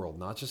in the world,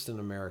 not just in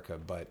America,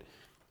 but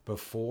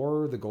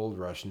before the gold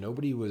rush,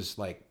 nobody was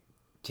like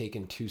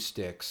taking 2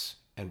 sticks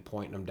and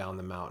pointing them down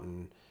the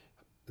mountain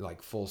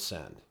like full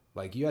send.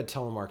 Like, you had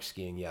telemark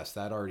skiing, yes,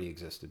 that already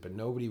existed, but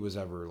nobody was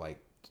ever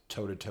like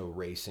toe-to-toe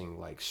racing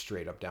like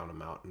straight up down a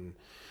mountain,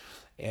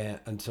 and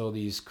until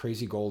these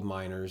crazy gold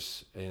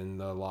miners in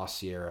the Lost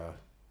Sierra,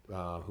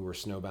 who were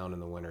snowbound in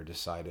the winter,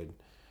 decided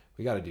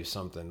we got to do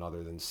something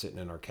other than sitting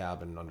in our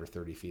cabin under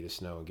 30 feet of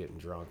snow and getting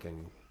drunk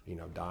and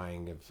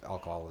dying of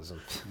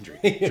alcoholism.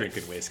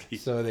 Drinking whiskey.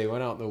 So they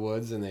went out in the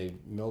woods and they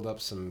milled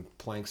up some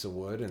planks of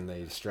wood and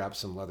they strapped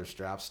some leather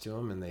straps to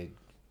them and they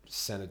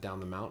sent it down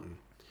the mountain.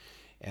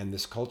 And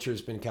this culture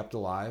has been kept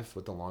alive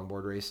with the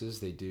longboard races.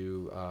 They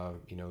do,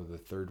 the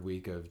 3rd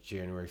week of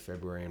January,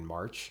 February, and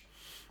March.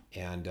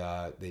 And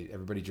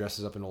everybody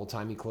dresses up in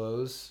old-timey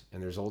clothes,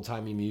 and there's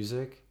old-timey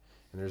music,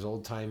 and there's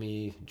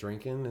old-timey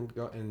drinking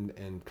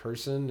and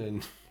cursing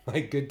and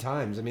like good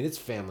times. I mean, it's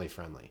family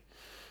friendly.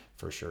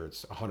 For sure,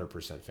 it's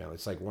 100% family.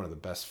 It's like one of the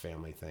best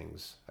family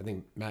things. I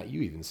think, Matt,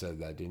 you even said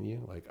that, didn't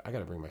you? Like, I got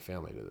to bring my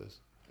family to this.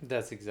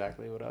 That's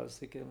exactly what I was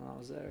thinking when I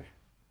was there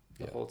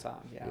the whole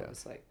time. Yeah, Yeah. I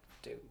was like,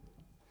 dude,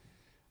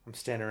 I'm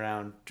standing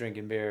around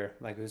drinking beer.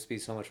 Like, it would be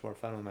so much more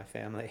fun with my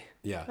family.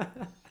 Yeah.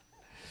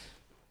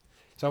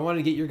 So I wanted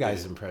to get your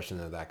guys'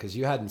 impression of that, because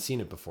you hadn't seen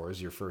it before. It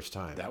was your first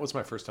time. That was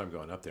my first time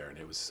going up there, and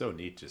it was so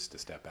neat just to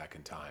step back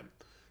in time.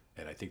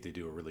 And I think they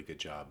do a really good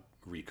job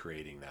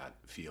recreating that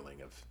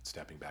feeling of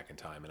stepping back in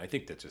time. And I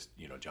think that just,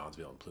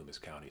 Johnsville and Plumas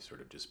County sort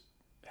of just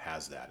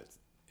has that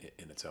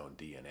in its own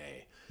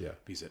DNA. Yeah.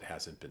 Because it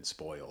hasn't been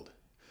spoiled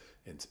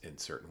in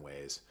certain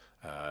ways.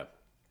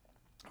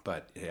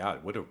 But yeah,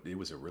 it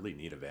was a really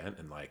neat event,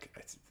 and like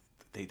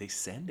they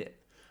send it.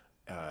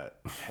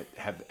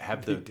 Have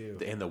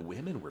and the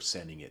women were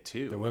sending it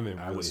too. The women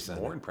really I was sent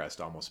more it. impressed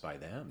almost by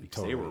them,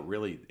 because Totally. they were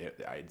really.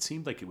 It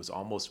seemed like it was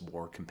almost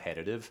more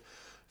competitive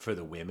for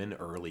the women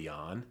early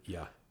on.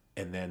 Yeah.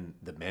 And then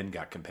the men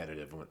got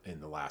competitive in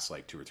the last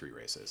like 2 or 3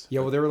 races. Yeah,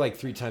 well, there were like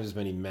 3 times as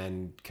many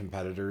men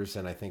competitors,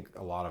 and I think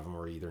a lot of them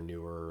were either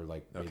newer or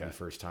like maybe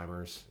first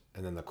timers.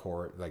 And then the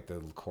core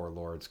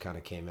lords kind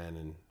of came in,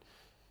 and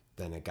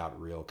then it got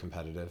real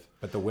competitive.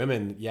 But the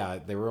women, yeah,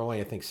 there were only,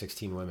 I think,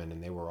 16 women,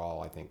 and they were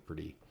all, I think,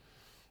 pretty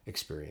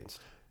experienced.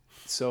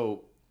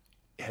 So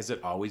has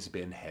it always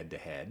been head to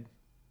head?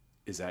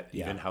 Is that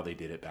even how they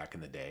did it back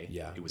in the day?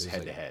 Yeah. It was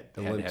head to head.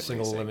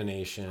 Single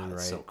elimination, right?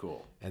 So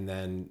cool. And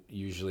then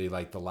usually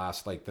like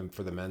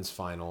for the men's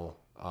final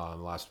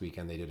last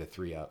weekend, they did a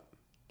 3-up.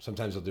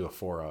 Sometimes they'll do a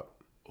 4-up.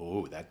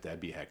 Oh, that'd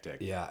be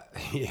hectic. Yeah.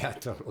 Yeah,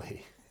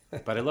 totally.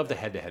 But I love the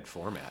head-to-head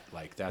format.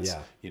 Like that's,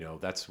 Yeah.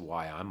 That's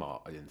why I'm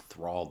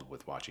enthralled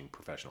with watching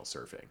professional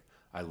surfing.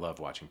 I love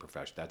watching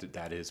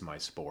that is my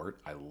sport.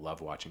 I love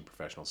watching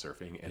professional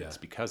surfing, and it's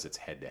because it's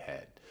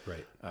head-to-head.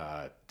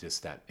 Right.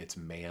 Just that it's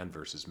man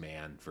versus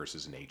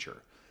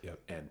nature. Yep.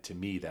 And to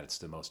me, that's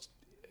the most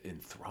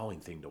enthralling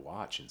thing to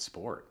watch in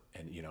sport.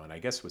 And and I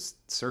guess with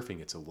surfing,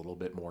 it's a little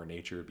bit more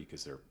nature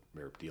because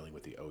they're dealing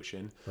with the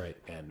ocean. Right.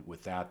 And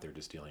with that, they're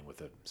just dealing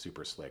with a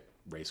super slick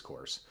race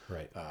course.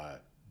 Right.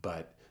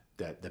 But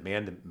that the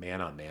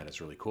man on man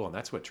is really cool, and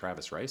that's what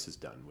Travis Rice has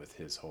done with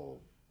his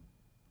whole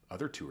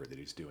other tour that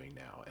he's doing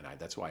now, and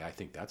that's why I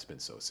think that's been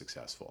so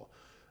successful.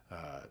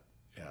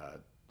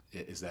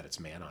 Is that it's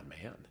man on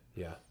man.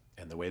 Yeah.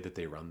 And the way that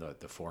they run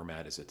the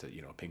format is it's a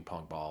ping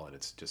pong ball, and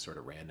it's just sort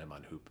of random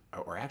on who,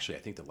 or actually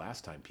I think the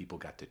last time people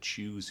got to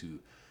choose who,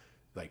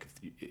 like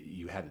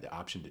you had the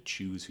option to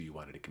choose who you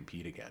wanted to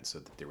compete against, so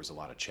that there was a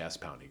lot of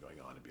chest pounding going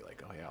on and be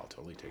like, oh yeah, I'll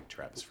totally take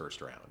Travis first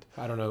round.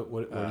 I don't know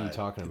what are you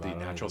talking about? The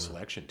natural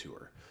selection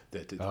tour,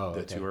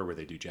 the tour where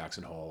they do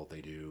Jackson Hole,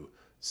 they do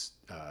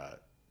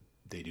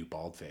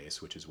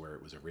Baldface, which is where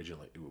it was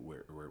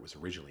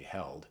originally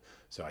held.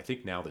 So I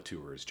think now the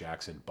tour is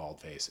Jackson,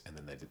 Baldface, and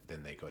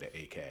then they go to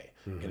AK.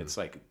 And it's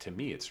like, to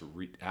me, it's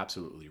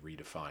absolutely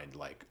redefined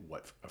like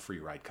what a free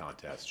ride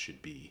contest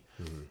should be.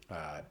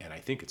 And I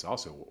think it's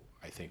also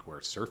where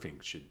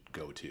surfing should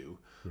go to,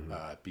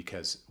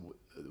 because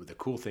the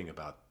cool thing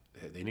about,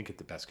 they didn't get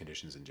the best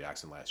conditions in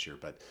Jackson last year,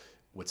 but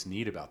what's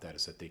neat about that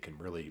is that they can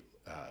really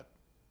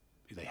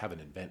they have an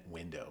event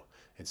window,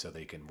 and so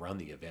they can run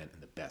the event in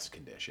the best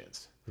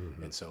conditions.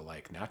 And so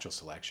like natural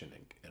selection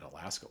in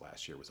Alaska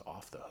last year was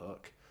off the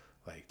hook.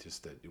 Like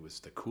it was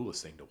the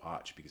coolest thing to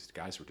watch, because the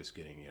guys were just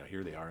getting,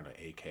 here they are in an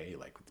AK,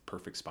 like with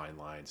perfect spine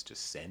lines,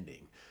 just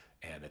sending,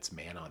 and it's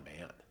man on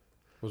man.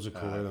 Was it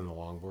cooler than the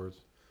longboards?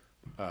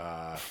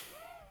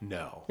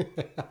 No,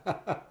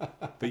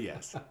 but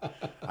yes,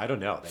 I don't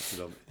know.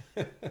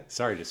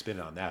 Sorry to spin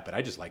it on that, but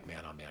I just like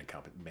man on man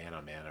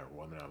or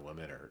woman on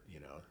woman, or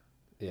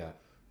Yeah.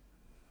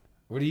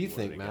 What do you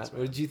think, Matt?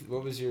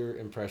 What was your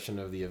impression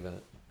of the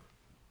event?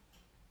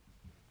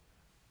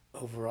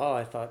 Overall,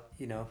 I thought,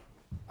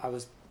 I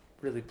was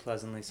really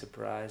pleasantly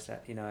surprised.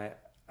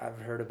 I've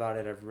heard about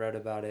it, I've read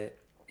about it,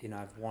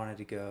 I've wanted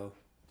to go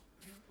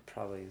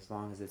probably as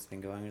long as it's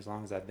been going, as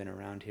long as I've been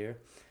around here.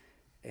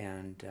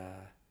 And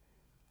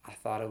I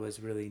thought it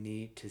was really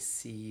neat to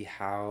see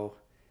how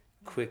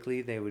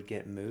quickly they would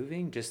get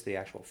moving, just the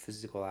actual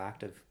physical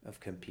act of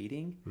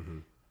competing.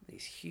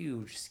 These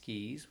huge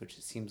skis, which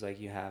it seems like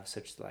you have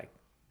such like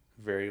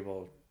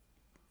variable,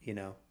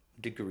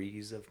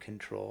 degrees of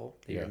control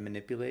that you're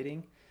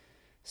manipulating.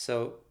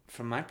 So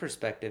from my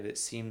perspective, it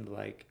seemed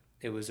like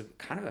it was a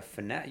kind of a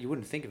finesse. You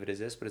wouldn't think of it as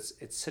this, but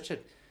it's such a,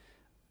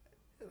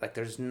 like,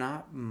 there's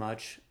not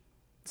much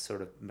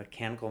sort of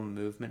mechanical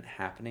movement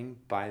happening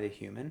by the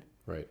human,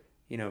 right?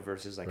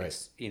 Versus like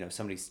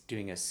somebody's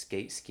doing a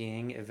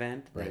skiing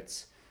event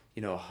that's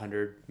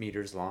 100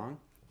 meters long,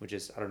 which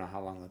is, I don't know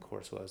how long the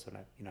course was, but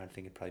I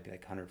think it'd probably be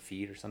like 100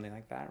 feet or something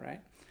like that, right?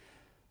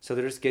 So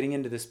they're just getting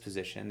into this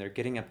position, they're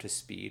getting up to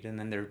speed, and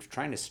then they're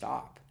trying to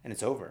stop, and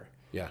it's over.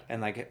 Yeah.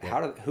 And like,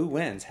 who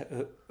wins?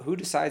 Who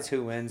decides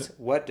who wins?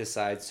 What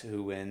decides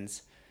who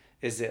wins?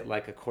 Is it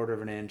like a quarter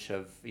of an inch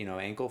of,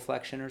 ankle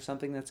flexion or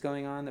something that's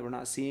going on that we're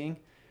not seeing?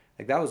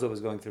 Like, that was what was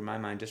going through my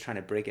mind, just trying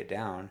to break it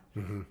down.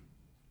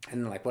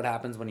 And like, what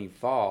happens when you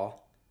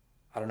fall?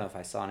 I don't know if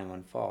I saw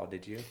anyone fall.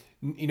 Did you?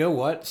 You know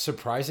what?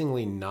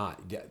 Surprisingly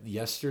not.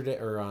 Yesterday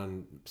or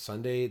on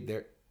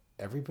Sunday,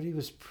 everybody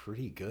was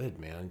pretty good,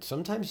 man.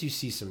 Sometimes you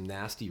see some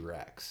nasty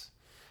wrecks.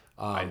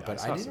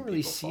 But I didn't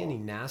really see any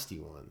nasty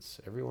ones.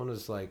 Everyone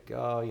was like,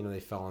 they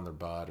fell on their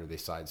butt or they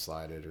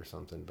side-slided or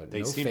something. But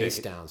no face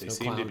downs, no clown downs.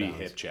 They seem to be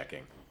hip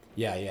checking.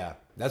 Yeah.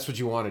 That's what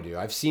you want to do.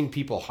 I've seen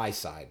people high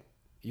side.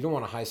 You don't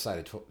want to high side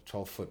a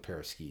 12-foot pair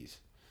of skis.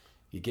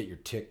 You get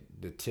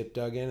the tip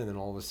dug in, and then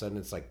all of a sudden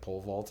it's like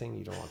pole vaulting.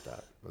 You don't want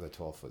that with a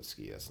 12-foot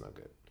ski. That's no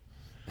good.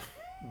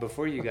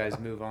 Before you guys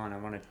move on, I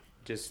want to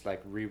just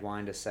like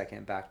rewind a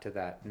second back to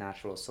that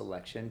natural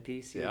selection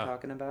piece you were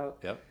talking about.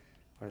 Yep.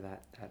 Or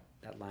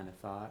that line of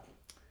thought.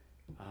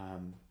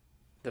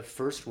 The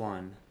first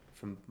one,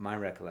 from my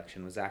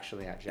recollection, was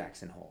actually at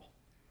Jackson Hole,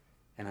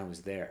 and I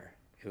was there.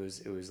 It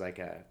was like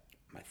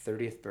my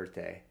 30th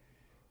birthday,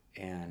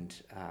 and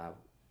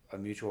a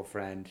mutual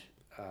friend,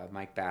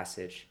 Mike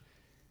Bassich,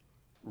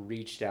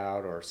 reached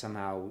out, or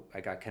somehow I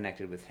got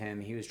connected with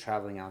him. He was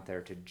traveling out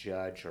there to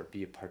judge or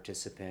be a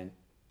participant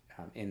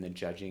in the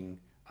judging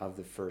of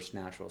the first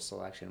natural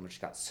selection, which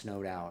got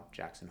snowed out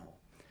Jackson Hole.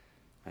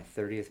 My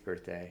 30th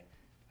birthday,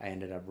 I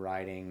ended up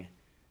riding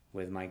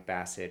with Mike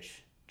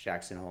Bassich,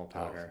 Jackson Hole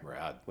powder,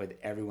 with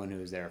everyone who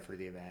was there for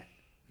the event.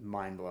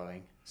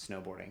 Mind-blowing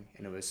snowboarding.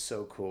 And it was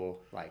so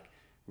cool, like,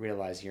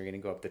 realizing you're going to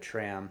go up the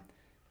tram.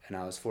 And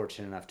I was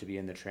fortunate enough to be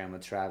in the tram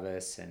with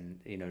Travis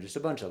and, just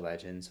a bunch of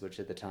legends, which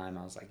at the time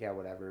I was like, yeah,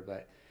 whatever.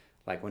 But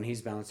like, when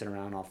he's bouncing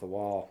around off the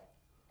wall,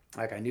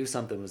 like, I knew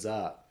something was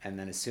up. And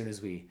then as soon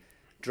as we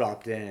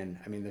dropped in,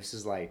 I mean, this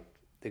is like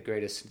the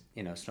greatest,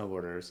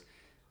 snowboarders.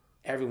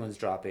 Everyone's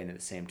dropping at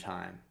the same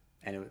time.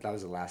 And that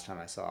was the last time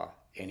I saw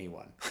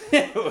anyone.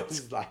 It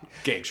was like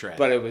game shred.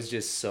 But it was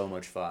just so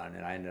much fun.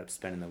 And I ended up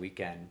spending the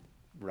weekend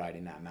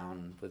riding that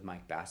mountain with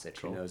Mike Bassich,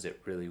 who knows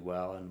it really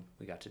well, and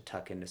we got to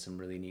tuck into some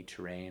really neat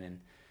terrain, and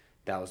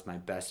that was my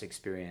best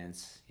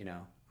experience,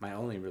 my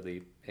only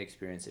really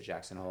experience at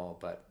Jackson Hole,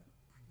 but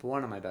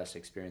one of my best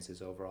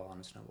experiences overall on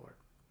a snowboard.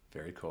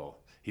 Very cool.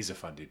 He's a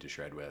fun dude to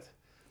shred with.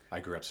 I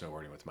grew up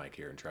snowboarding with Mike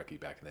here in Truckee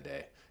back in the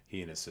day.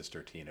 He and his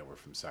sister Tina were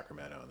from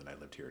Sacramento, and then I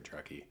lived here in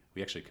Truckee.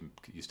 We actually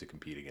used to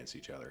compete against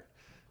each other.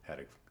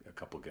 Had a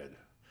couple good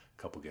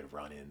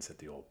run-ins at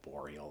the old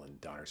Boreal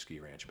and Donner Ski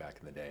Ranch back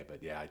in the day.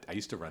 But yeah, I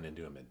used to run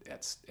into him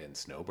in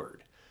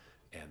Snowbird,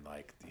 and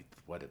like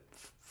what a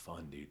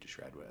fun dude to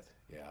shred with.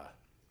 Yeah,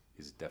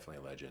 he's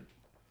definitely a legend.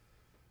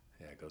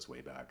 Yeah, it goes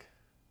way back.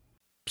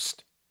 Psst.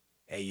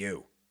 Hey,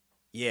 you.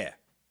 Yeah,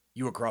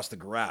 you across the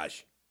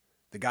garage.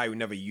 The guy who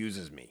never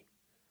uses me.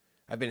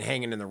 I've been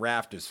hanging in the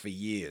rafters for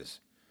years.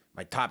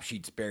 My top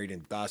sheet's buried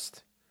in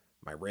dust.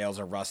 My rails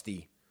are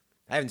rusty.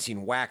 I haven't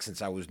seen wax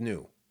since I was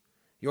new.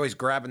 You're always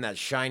grabbing that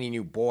shiny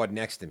new board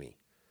next to me.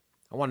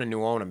 I want a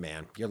new owner,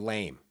 man. You're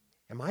lame.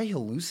 Am I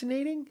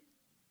hallucinating?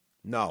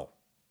 No.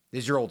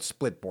 There's your old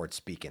split board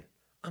speaking.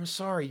 I'm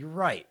sorry, you're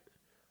right.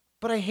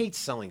 But I hate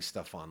selling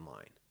stuff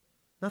online.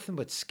 Nothing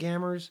but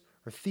scammers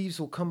or thieves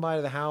will come by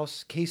to the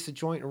house, case the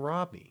joint, and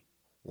rob me.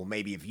 Well,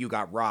 maybe if you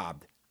got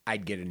robbed,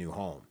 I'd get a new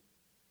home.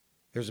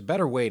 There's a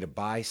better way to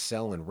buy,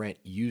 sell, and rent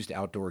used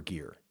outdoor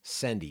gear.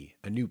 Sendy,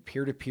 a new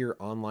peer-to-peer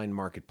online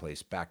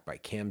marketplace backed by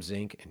Cam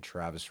Zink and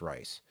Travis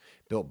Rice.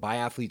 Built by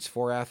athletes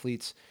for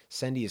athletes,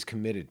 Sendy is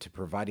committed to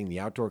providing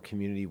the outdoor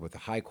community with a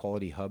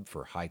high-quality hub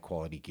for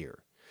high-quality gear.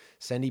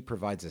 Sendy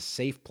provides a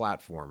safe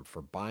platform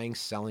for buying,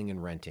 selling,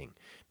 and renting,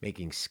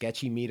 making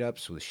sketchy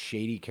meetups with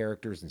shady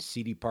characters and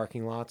seedy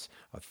parking lots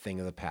a thing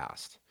of the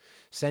past.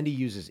 Sendy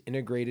uses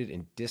integrated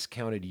and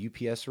discounted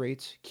UPS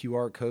rates,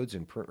 QR codes,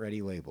 and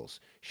print-ready labels,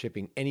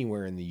 shipping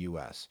anywhere in the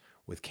U.S.,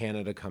 with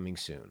Canada coming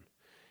soon.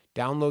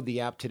 Download the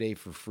app today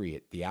for free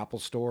at the Apple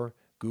Store,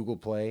 Google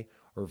Play,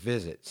 or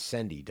visit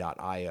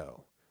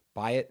sendy.io.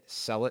 Buy it,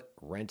 sell it,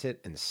 rent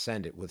it, and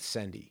send it with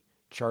Sendy,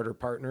 charter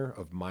partner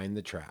of Mind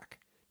the Track.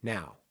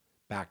 Now,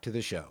 back to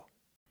the show.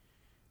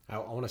 I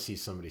want to see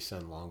somebody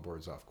send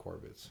longboards off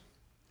Corbett's.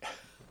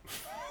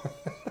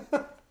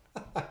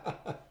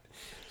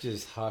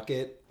 Just huck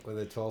it with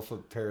a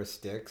 12-foot pair of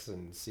sticks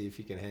and see if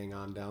you can hang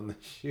on down the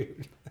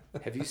chute.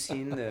 Have you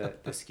seen the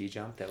ski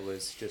jump that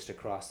was just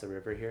across the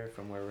river here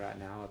from where we're at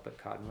now up at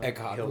Cottonwood? At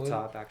Cottonwood?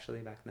 Hilltop, actually,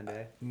 back in the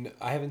day. No,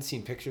 I haven't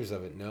seen pictures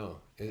of it, no.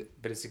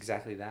 But it's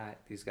exactly that.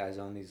 These guys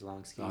own these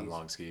long skis. On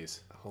long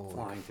skis. Holy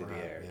flying crap, through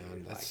the air. Man,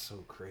 Dude. that's so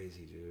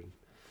crazy, dude.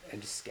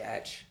 And just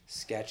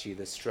sketchy.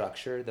 The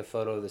structure, the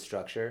photo of the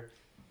structure.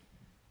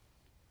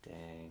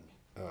 Dang.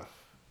 Ugh.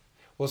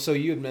 Well, so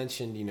you had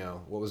mentioned,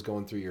 what was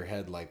going through your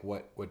head, like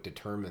what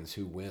determines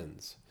who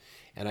wins.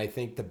 And I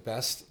think the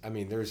best,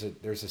 there's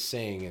a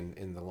saying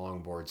in the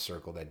longboard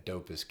circle that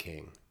dope is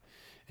king.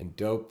 And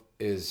dope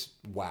is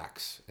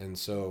wax. And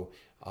so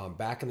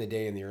back in the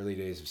day, in the early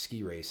days of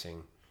ski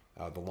racing,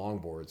 the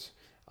longboards,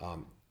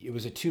 it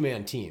was a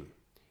two-man team.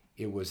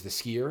 It was the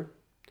skier,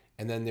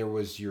 and then there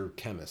was your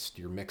chemist,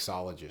 your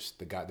mixologist,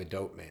 the guy, the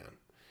dope man.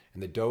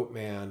 And the dope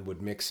man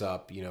would mix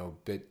up,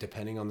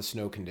 depending on the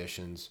snow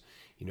conditions,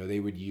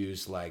 they would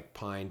use like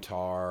pine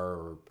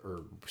tar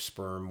or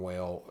sperm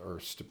whale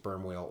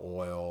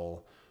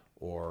oil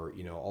or,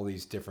 all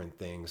these different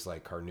things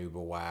like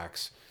carnauba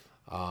wax.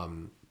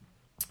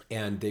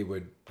 And they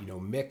would,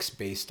 mix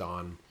based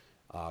on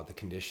the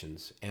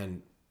conditions.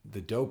 And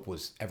the dope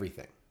was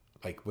everything.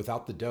 Like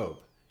without the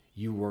dope,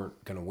 you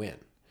weren't going to win.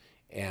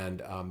 And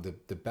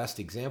the best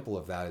example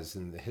of that is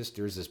in the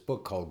history. There's this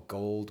book called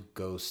Gold,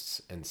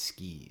 Ghosts, and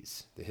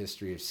Skis, The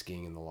History of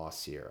Skiing in the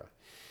Lost Sierra.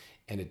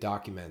 And it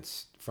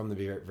documents from the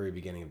very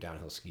beginning of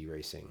downhill ski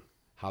racing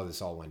how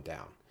this all went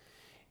down.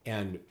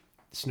 And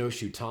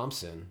Snowshoe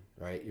Thompson,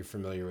 right? You're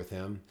familiar with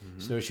him? Mm-hmm.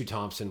 Snowshoe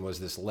Thompson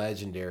was this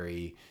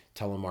legendary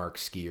telemark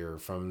skier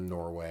from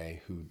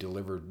Norway who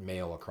delivered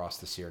mail across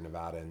the Sierra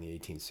Nevada in the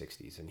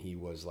 1860s. And he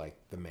was like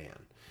the man.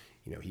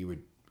 He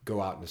would go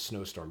out in the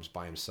snowstorms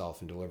by himself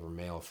and deliver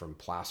mail from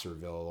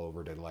Placerville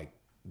over to like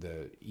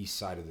the east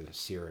side of the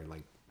Sierra and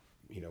like,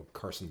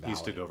 Carson Valley. He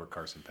used to go over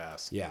Carson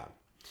Pass. Yeah.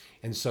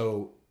 And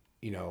so,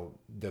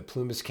 the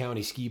Plumas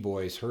County ski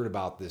boys heard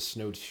about this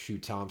Snowshoe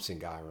Thompson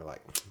guy. And we're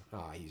like,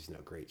 he's no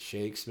great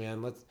shakes,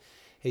 man.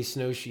 Hey,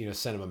 Snowshoe,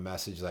 send him a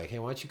message like, hey,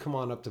 why don't you come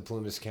on up to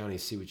Plumas County,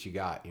 see what you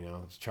got,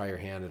 let's try your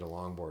hand at a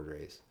longboard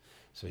race.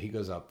 So he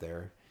goes up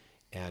there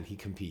and he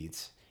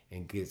competes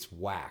and gets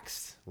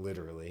waxed,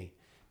 literally,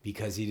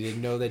 because he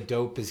didn't know that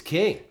dope is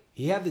king.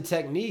 He had the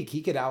technique.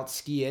 He could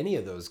out-ski any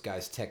of those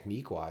guys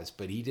technique-wise,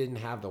 but he didn't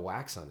have the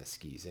wax on his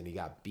skis, and he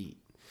got beat.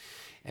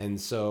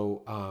 And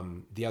so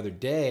the other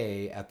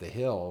day at the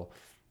hill,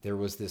 there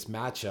was this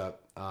matchup.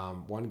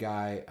 One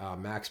guy,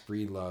 Max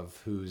Breedlove,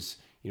 who's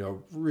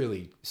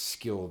really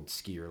skilled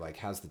skier, like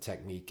has the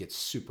technique, gets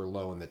super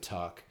low in the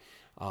tuck,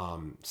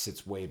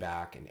 sits way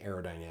back and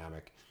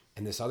aerodynamic.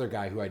 And this other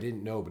guy who I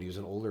didn't know, but he was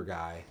an older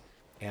guy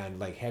and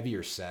like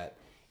heavier set.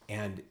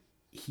 And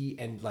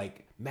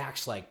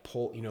Max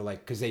pull,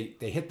 because they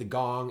hit the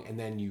gong and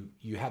then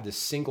you have this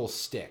single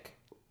stick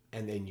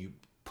and then you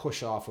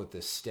push off with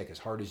this stick as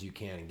hard as you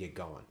can and get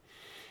going.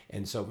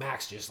 And so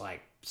Max just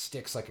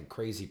sticks like a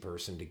crazy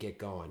person to get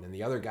going. And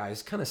the other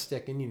guy's kind of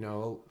sticking,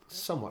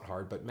 somewhat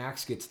hard, but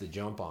Max gets the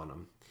jump on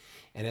him.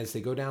 And as they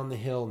go down the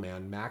hill,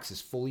 man, Max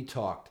is fully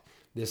talked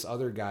this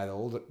other guy, the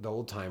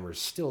old timer, is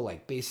still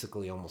like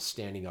basically almost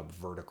standing up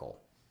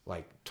vertical,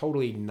 like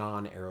totally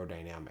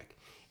non-aerodynamic.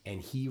 And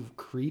he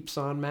creeps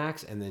on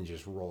Max and then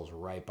just rolls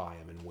right by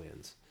him and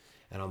wins.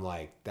 And I'm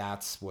like,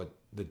 that's what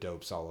the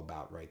dope's all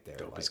about right there.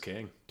 Dope like, is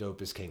king.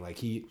 Dope is king. Like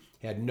he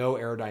had no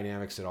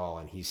aerodynamics at all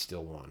and he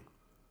still won.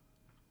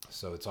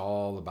 So it's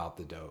all about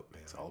the dope,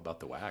 man. It's all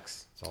about the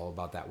wax. It's all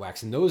about that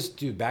wax. And those,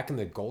 dude, back in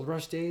the Gold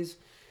Rush days,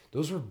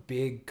 those were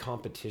big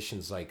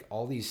competitions. Like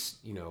all these,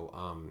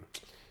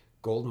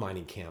 gold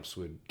mining camps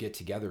would get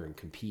together and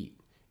compete.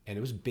 And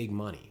it was big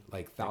money,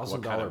 like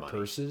 $1,000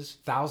 purses,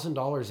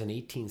 $1,000 in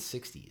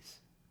 1860s.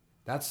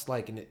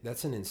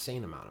 That's an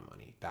insane amount of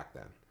money back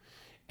then.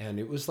 And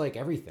it was like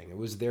everything. It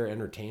was their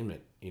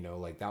entertainment,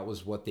 like that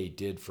was what they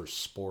did for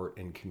sport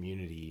and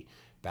community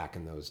back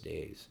in those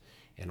days.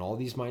 And all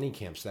these mining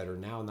camps that are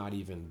now not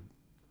even,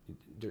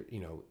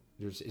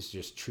 it's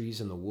just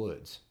trees in the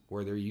woods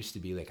where there used to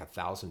be like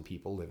 1,000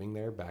 people living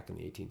there back in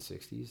the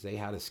 1860s. They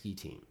had a ski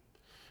team.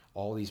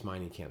 All these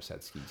mining camps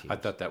had ski teams. I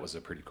thought that was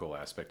a pretty cool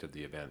aspect of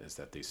the event, is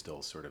that they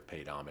still sort of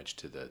paid homage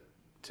to the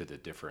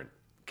different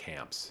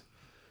camps.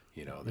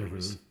 There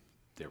was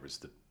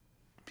the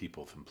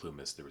people from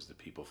Plumas, there was the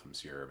people from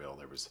Sierraville,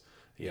 there was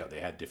they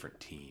had different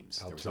teams.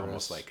 There was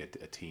almost like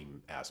a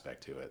team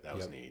aspect to it. That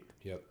was neat.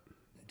 Yep.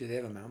 Do they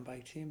have a mountain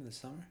bike team in the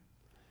summer?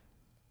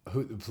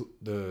 Who?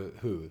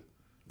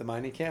 The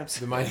mining camps.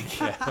 The mining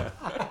camp.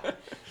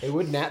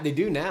 They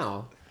do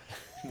now.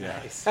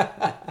 Nice.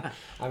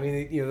 I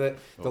mean,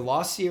 the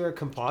La Sierra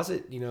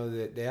Composite,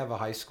 they have a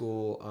high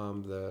school,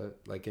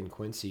 like in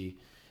Quincy,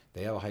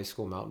 they have a high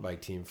school mountain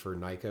bike team for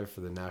NICA,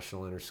 for the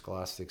National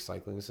Interscholastic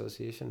Cycling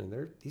Association,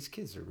 and these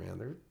kids are,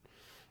 man,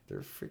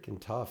 they're freaking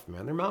tough,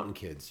 man. They're mountain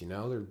kids,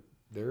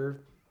 they're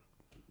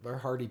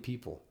hardy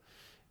people,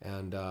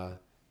 and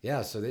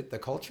so the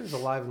culture's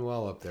alive and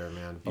well up there,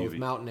 man. Both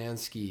mountain and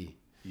ski.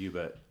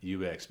 Yuba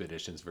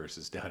Expeditions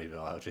versus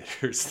Downeyville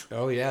Outfitters.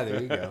 Oh yeah,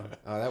 there you go.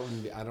 That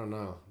wouldn't be. I don't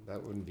know.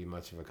 That wouldn't be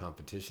much of a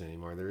competition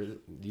anymore.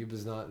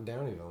 Yuba's not in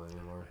Downeyville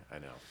anymore. I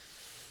know.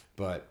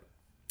 But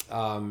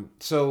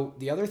so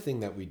the other thing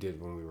that we did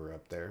when we were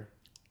up there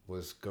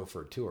was go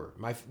for a tour.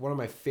 One of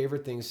my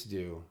favorite things to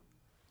do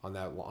on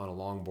a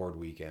longboard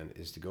weekend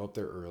is to go up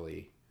there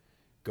early,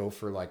 go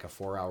for like a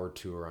 4-hour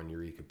tour on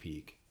Eureka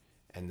Peak,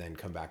 and then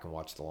come back and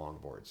watch the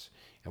longboards.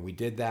 And we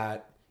did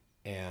that,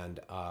 and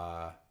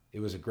it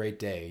was a great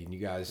day, and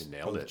you guys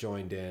both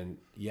joined in.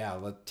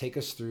 Yeah, take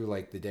us through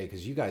like the day,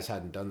 because you guys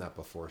hadn't done that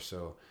before.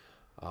 So,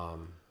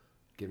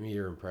 give me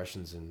your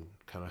impressions and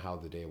kind of how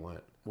the day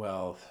went.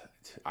 Well,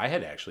 I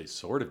had actually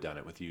sort of done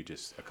it with you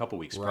just a couple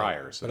weeks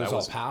prior. So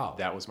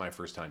that was my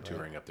first time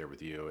touring up there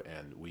with you,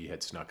 and we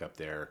had snuck up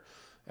there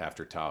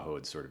after Tahoe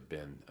had sort of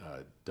been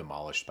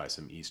demolished by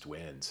some east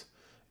winds,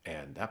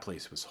 and that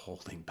place was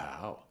holding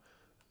pow.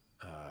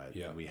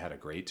 We had a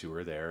great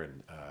tour there,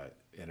 and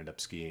ended up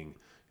skiing.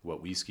 What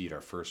we skied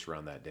our first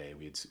run that day,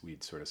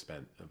 we'd sort of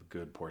spent a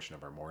good portion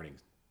of our morning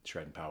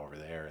shredding pow over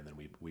there, and then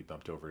we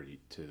bumped over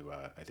to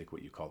I think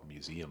what you called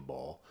Museum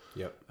Bowl.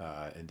 Yep.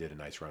 And did a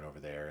nice run over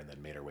there, and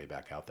then made our way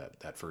back out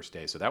that first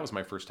day. So that was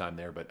my first time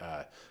there, but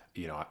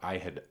I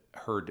had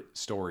heard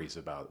stories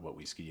about what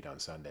we skied on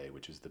Sunday,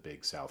 which is the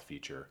big South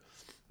feature,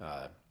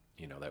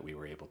 that we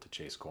were able to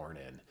chase corn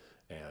in,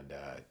 and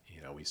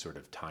we sort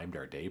of timed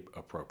our day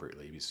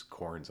appropriately, because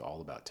corn's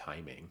all about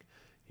timing.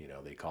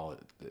 They call it,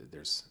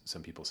 there's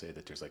some people say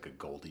that there's like a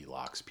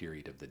Goldilocks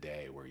period of the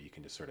day where you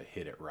can just sort of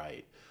hit it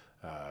right,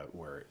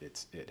 where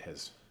it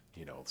has,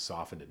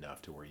 softened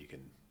enough to where you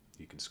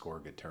can score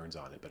good turns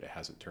on it, but it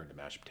hasn't turned to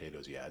mashed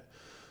potatoes yet.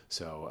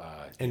 So,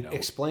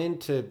 explain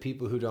to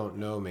people who don't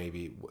know,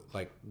 maybe,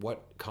 like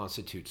what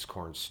constitutes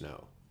corn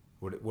snow?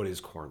 What is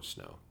corn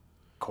snow?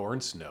 Corn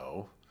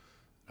snow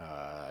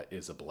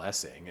is a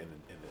blessing, and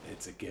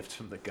it's a gift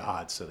from the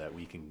gods, so that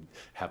we can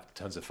have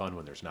tons of fun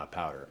when there's not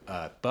powder.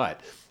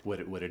 But what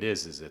it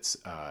is it's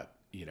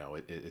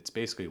it's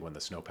basically when the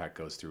snowpack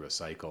goes through a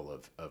cycle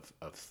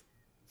of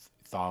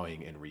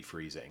thawing and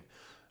refreezing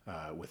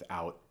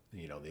without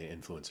the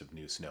influence of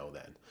new snow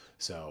then.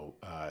 So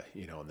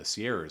and the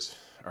Sierras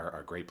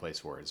are a great place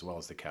for it, as well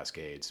as the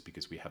Cascades,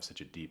 because we have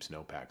such a deep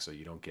snowpack, so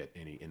you don't get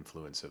any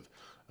influence of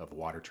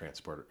water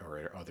transport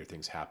or other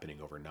things happening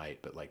overnight.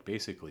 But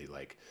basically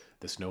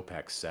the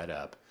snowpack's set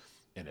up,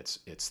 and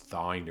it's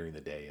thawing during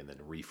the day and then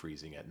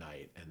refreezing at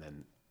night, and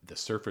then the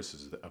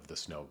surfaces of the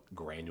snow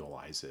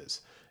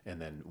granulizes, and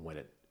then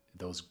when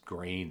those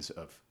grains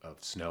of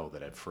snow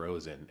that have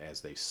frozen,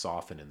 as they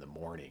soften in the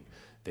morning,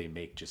 they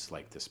make just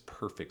like this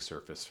perfect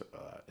surface.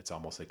 It's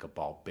almost like a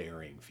ball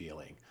bearing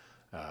feeling,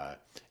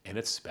 and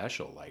it's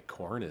special. Like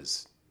corn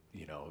is,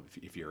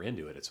 if you're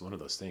into it, it's one of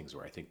those things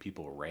where I think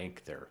people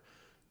rank their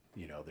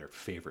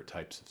favorite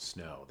types of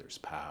snow. There's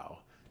pow,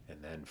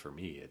 and then for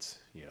me, it's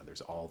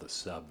there's all the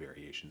sub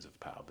variations of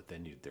pow. But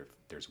then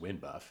there's wind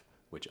buff,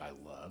 which I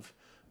love,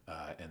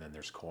 and then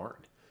there's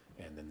corn.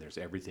 And then there's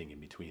everything in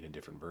between and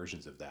different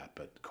versions of that.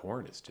 But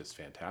corn is just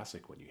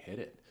fantastic when you hit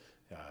it.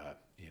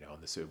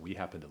 And we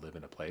happen to live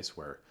in a place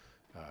where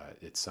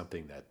it's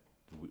something that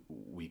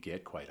we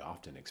get quite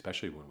often,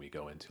 especially when we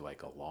go into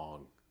like a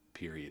long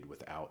period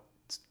without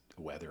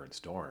weather and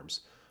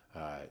storms.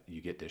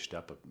 You get dished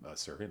up a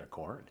serving of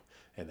corn,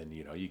 and then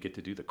you get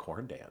to do the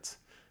corn dance.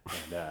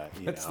 And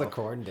what's the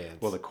corn dance?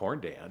 Well, the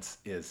corn dance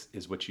is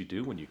what you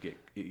do when you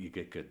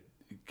get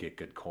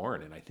good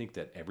corn. And I think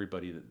that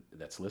everybody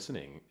that's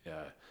listening,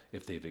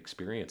 if they've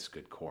experienced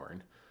good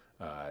corn,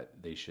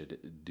 they should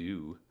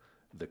do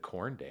the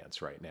corn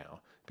dance right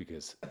now,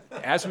 because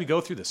as we go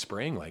through the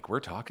spring, like,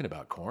 we're talking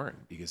about corn,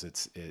 because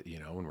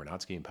when we're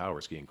not skiing pow,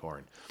 we're skiing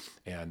corn.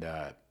 And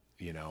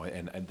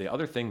and the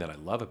other thing that I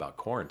love about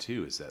corn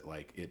too is that,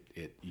 like,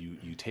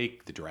 you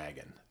take the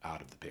dragon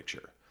out of the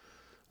picture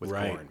with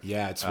corn.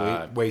 Yeah, it's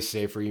way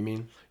safer, you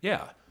mean?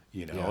 Yeah.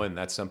 And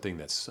that's something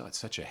that's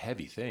such a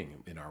heavy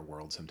thing in our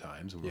world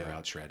sometimes when we're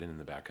out shredding in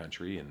the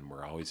backcountry, and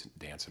we're always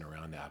dancing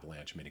around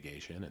avalanche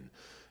mitigation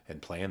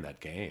and playing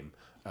that game.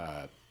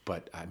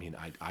 But I mean,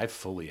 I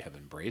fully have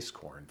embraced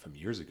corn from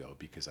years ago,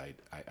 because I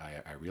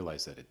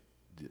realized that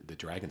the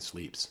dragon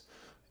sleeps.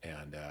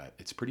 And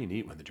it's pretty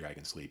neat when the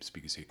dragon sleeps,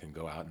 because you can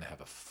go out and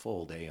have a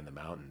full day in the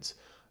mountains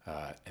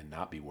and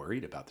not be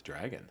worried about the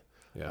dragon.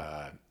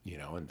 Yeah.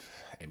 And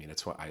I mean,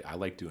 it's why I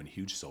like doing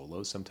huge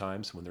solos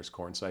sometimes when there's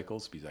corn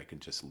cycles, because I can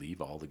just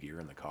leave all the gear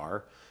in the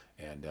car.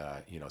 And,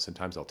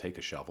 sometimes I'll take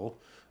a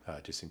shovel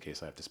just in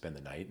case I have to spend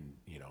the night and,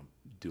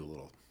 do a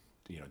little,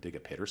 dig a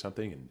pit or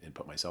something and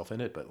put myself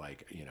in it. But,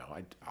 like,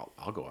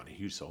 I'll go on a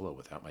huge solo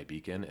without my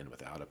beacon and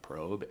without a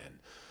probe and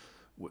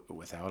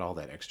without all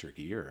that extra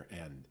gear,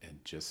 and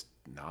just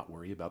not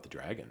worry about the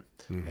dragon.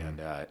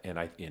 Mm-hmm.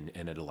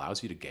 And it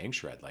allows you to gang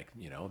shred. Like,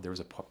 there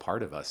was a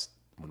part of us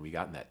when we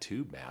got in that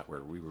tube, Matt,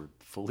 where we were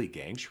fully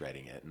gang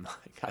shredding it, and,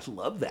 like, I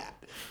love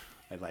that.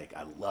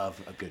 I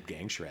love a good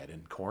gang shred,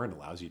 and corn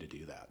allows you to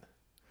do that.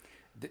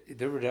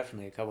 There were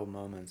definitely a couple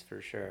moments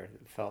for sure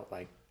that felt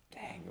like,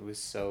 dang, it was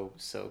so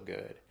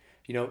good.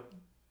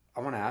 I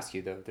want to ask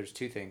you though. There's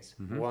two things.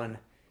 Mm-hmm. One.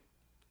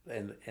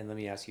 And let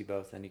me ask you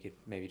both, and you could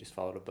maybe just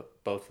follow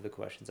both of the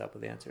questions up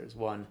with answers.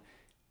 One,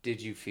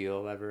 did you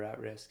feel ever at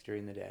risk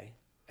during the day?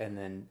 And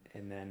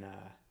then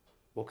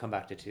we'll come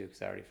back to two,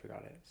 because I already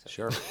forgot it. So.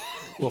 Sure.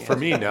 Well, for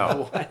me,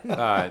 no.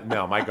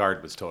 No, my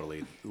guard was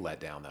totally let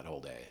down that whole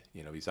day.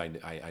 Because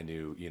I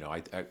knew,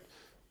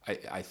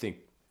 I think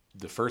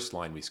the first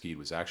line we skied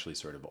was actually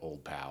sort of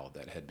old POW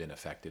that had been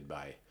affected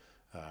by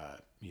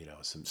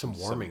some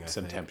warming,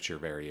 some temperature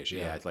variation.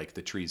 Yeah, like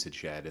the trees had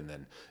shed, and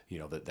then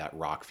that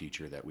rock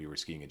feature that we were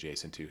skiing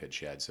adjacent to had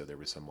shed, so there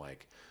was some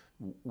like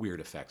weird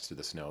effects to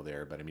the snow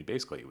there. But I mean,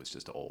 basically it was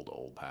just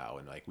old POW,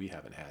 and like we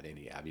haven't had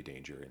any Abbey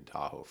danger in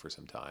Tahoe for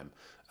some time,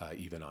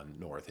 even on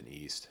north and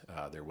east.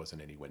 There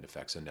wasn't any wind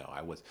effects, so no,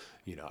 I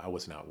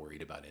was not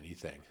worried about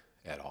anything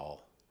at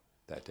all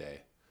that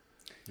day.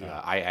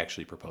 Yeah. I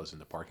actually proposed in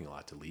the parking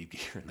lot to leave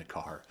gear in the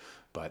car,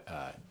 but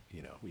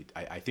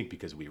I think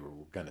because we were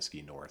going to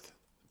ski north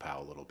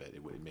POW a little bit,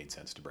 it made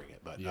sense to bring it.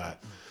 But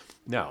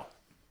no,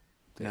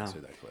 to answer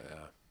that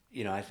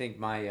question. I think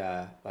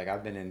my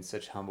I've been in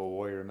such humble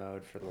warrior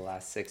mode for the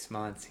last 6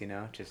 months.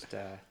 Just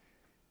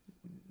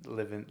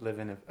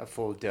living a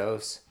full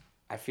dose.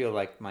 I feel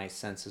like my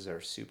senses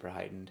are super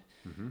heightened,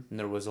 mm-hmm. and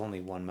there was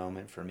only one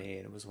moment for me,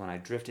 and it was when I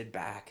drifted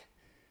back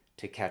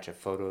to catch a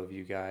photo of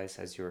you guys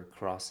as you were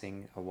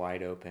crossing a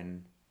wide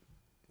open,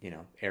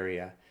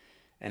 area.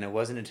 And it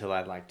wasn't until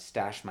I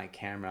stashed my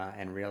camera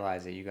and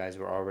realized that you guys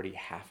were already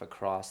half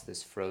across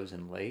this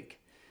frozen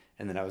lake,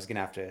 and that I was going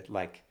to have to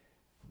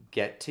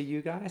get to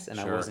you guys. And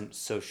sure. I wasn't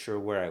so sure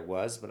where I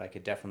was, but I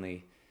could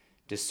definitely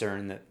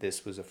discern that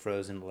this was a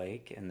frozen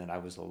lake and that I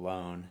was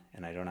alone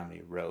and I don't have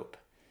any rope.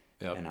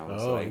 Yep. And I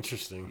was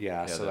interesting.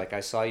 Yeah. So I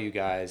saw you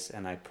guys,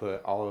 and I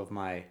put all of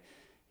my,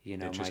 my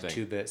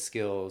 2-bit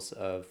skills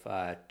of,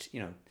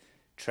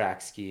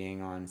 track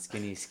skiing on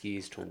skinny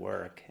skis to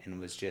work, and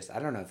was just, I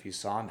don't know if you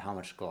saw how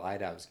much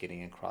glide I was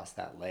getting across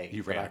that lake.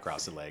 You ran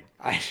across the lake.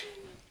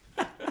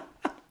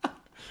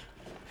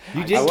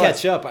 You did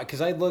catch up, because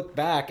I looked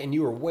back and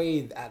you were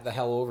way the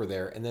hell over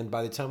there, and then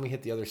by the time we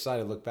hit the other side,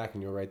 I looked back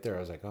and you were right there.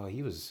 I was like, oh,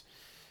 he was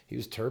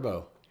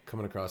turbo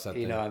coming across that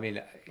thing. I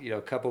mean,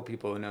 a couple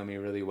people who know me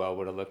really well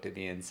would have looked at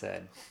me and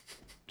said,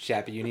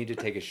 Chappy, you need to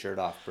take a shirt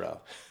off, bro.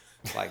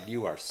 Like,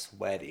 you are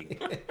sweating.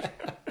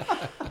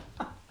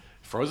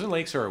 Frozen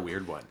lakes are a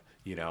weird one.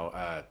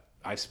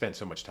 I've spent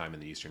so much time in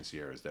the Eastern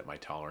Sierras that my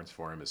tolerance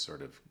for them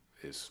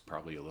is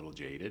probably a little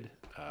jaded,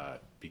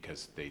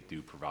 because they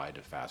do provide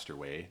a faster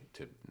way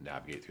to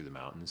navigate through the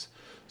mountains.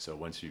 So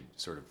once you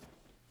sort of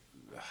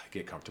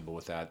get comfortable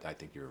with that, I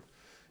think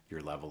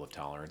your level of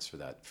tolerance for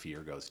that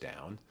fear goes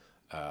down.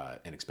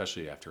 And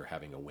especially after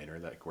having a winter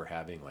like we're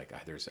having,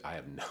 I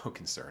have no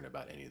concern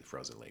about any of the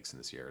frozen lakes in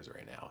the Sierras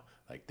right now.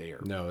 Like, they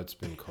are. No, it's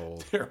been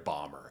cold. They're a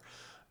bomber.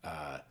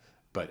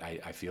 But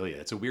I feel you.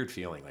 It's a weird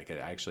feeling. Like,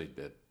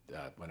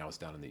 when I was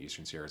down in the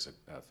Eastern Sierras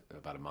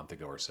about a month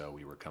ago or so,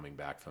 we were coming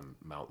back from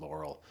Mount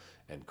Laurel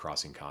and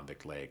crossing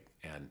Convict Lake,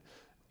 and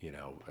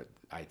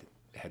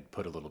had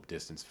put a little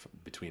distance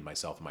between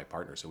myself and my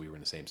partner, so we were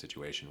in the same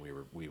situation.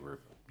 We were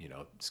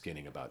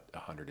skinning about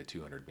 100 to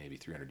 200, maybe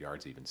 300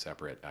 yards even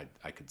separate.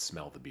 I could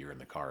smell the beer in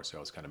the car, so I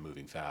was kind of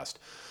moving fast,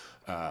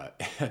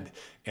 and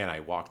I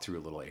walked through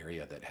a little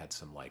area that had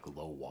some like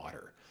low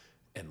water.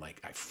 And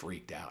like I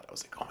freaked out. I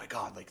was like, "Oh my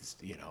god!" Like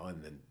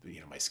and then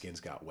my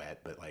skins got wet.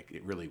 But like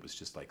it really was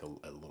just like a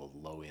little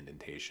low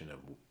indentation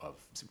of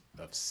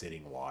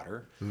sitting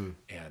water.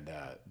 And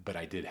but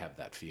I did have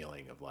that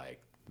feeling of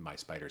like my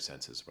spider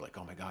senses were like,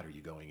 "Oh my god, are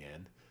you going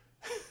in?"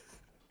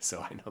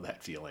 So I know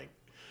that feeling.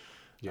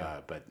 Yeah.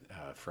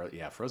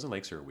 Frozen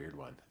lakes are a weird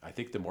one. I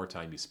think the more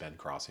time you spend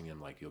crossing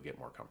them, like you'll get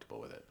more comfortable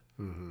with it.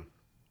 Mm-hmm.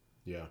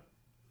 Yeah.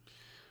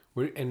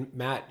 And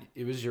Matt,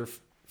 it was your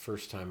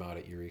first time out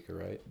at Eureka,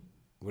 right?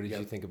 What did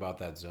you think about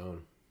that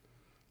zone?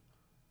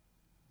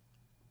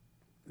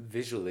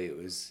 Visually, it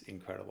was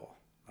incredible.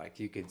 Like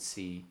you could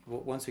see,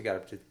 once we got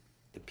up to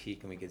the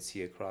peak and we could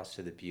see across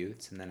to the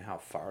buttes and then how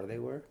far they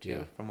were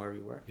from where we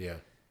were. Yeah.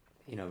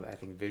 I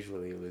think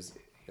visually it was,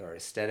 or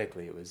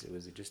aesthetically, it was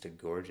just a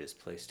gorgeous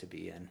place to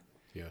be in.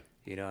 Yeah.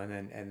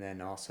 And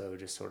then also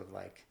just sort of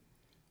like,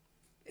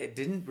 it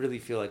didn't really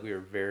feel like we were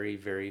very,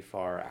 very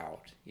far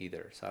out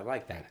either. So I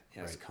like that.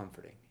 It was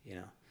comforting,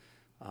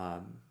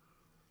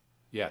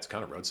 Yeah, it's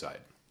kind of roadside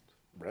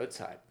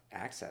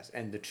access,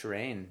 and the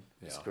terrain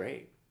was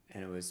great,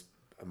 and it was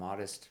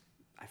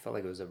I felt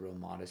like it was a real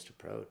modest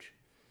approach.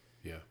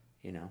 Yeah.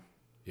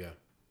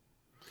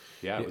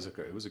 Yeah, it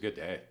was a good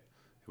day.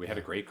 We had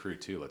a great crew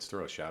too. Let's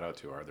throw a shout out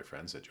to our other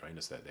friends that joined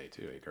us that day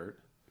too. Hey, Kurt.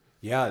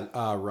 Yeah,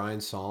 Ryan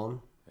Solom.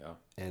 Yeah.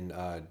 And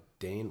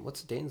Dane.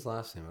 What's Dane's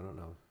last name? I don't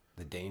know.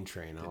 The Dane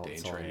Train. The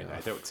Dane Train.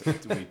 I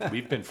thought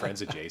we've been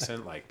friends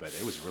adjacent, but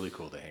it was really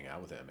cool to hang out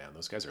with them, man.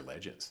 Those guys are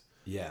legends.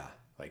 Yeah.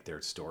 Like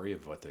their story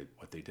of what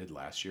they did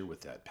last year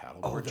with that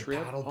paddleboard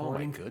trip. Oh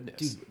my goodness.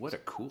 Dude, what a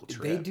cool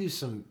trip. They do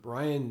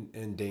Ryan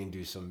and Dane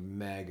do some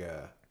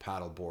mega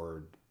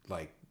paddleboard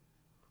like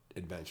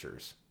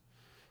adventures.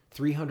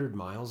 300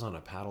 miles on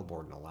a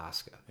paddleboard in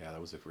Alaska. Yeah,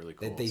 that was a really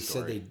cool They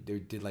story. said they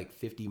did like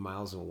 50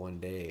 miles in one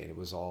day, and it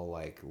was all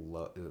like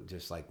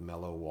just like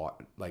mellow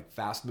water, like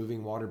fast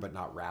moving water, but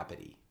not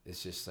rapidy.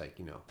 It's just like,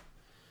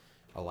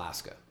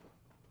 Alaska.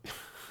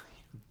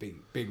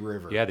 Big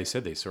river. Yeah, they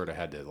said they sort of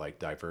had to like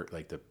divert,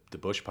 like the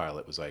bush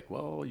pilot was like,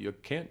 well, you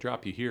can't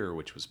drop you here,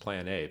 which was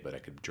plan A, but I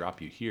could drop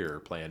you here,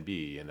 plan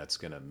B, and that's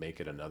going to make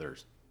it another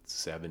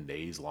 7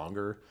 days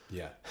longer.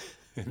 Yeah.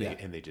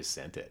 and they just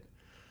sent it.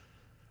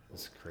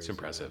 That's crazy. It's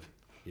impressive.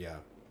 Man.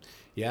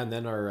 Yeah. And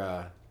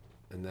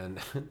then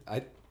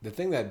the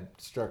thing that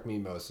struck me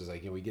most is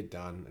like, we get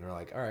done and we're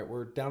like, all right,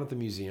 we're down at the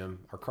museum.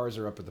 Our cars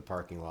are up at the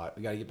parking lot.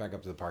 We got to get back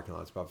up to the parking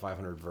lot. It's about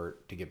 500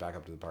 vert to get back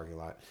up to the parking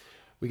lot.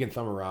 We can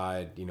thumb a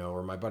ride,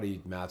 or my buddy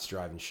Matt's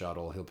driving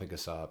shuttle. He'll pick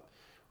us up.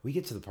 We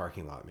get to the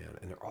parking lot, man,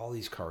 and there are all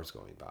these cars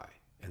going by,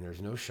 and there's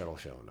no shuttle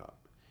showing up.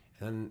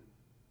 And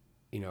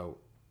then,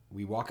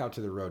 we walk out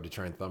to the road to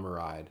try and thumb a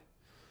ride.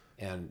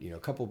 And, a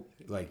couple,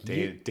 like...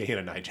 Dane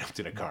and I jumped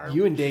in a car.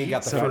 You and Dane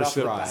got the first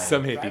ride.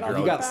 Some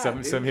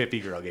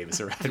hippie girl gave us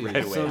a ride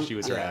right away. She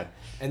was rad.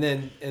 And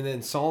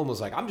then Solomon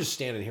was like, I'm just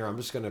standing here. I'm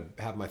just going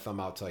to have my thumb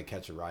out till I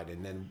catch a ride.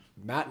 And then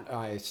Matt and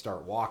I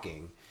start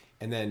walking,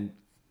 and then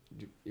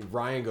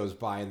Ryan goes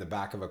by in the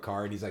back of a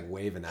car and he's like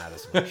waving at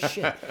us. I'm like,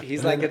 shit.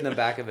 He's like in the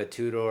back of a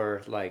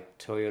two-door like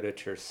Toyota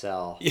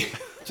Tercel. Yeah,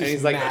 and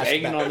he's like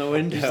banging on the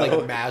window. He's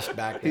like mashed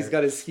back there. He's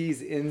got his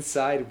skis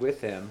inside with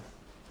him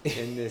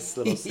in this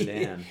little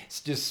sedan.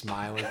 It's just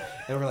smiling.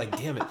 And we're like,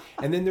 damn it.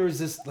 And then there was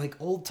this like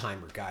old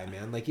timer guy,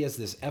 man. Like he has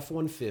this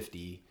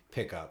F-150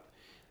 pickup.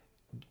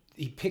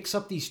 He picks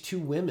up these two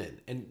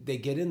women and they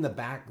get in the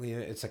back.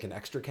 It's like an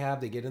extra cab.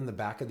 They get in the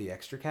back of the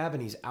extra cab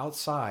and he's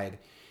outside.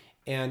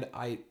 And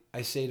I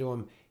say to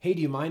him, hey,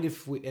 do you mind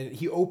if we... And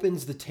he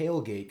opens the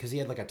tailgate because he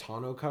had like a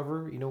tonneau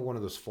cover, one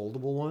of those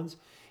foldable ones.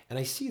 And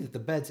I see that the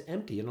bed's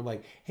empty. And I'm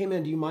like, hey,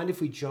 man, do you mind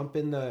if we jump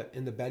in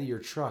the bed of your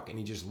truck? And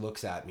he just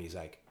looks at me. He's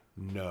like,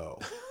 no.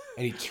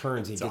 And he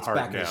turns and he gets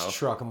back in his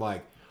truck. I'm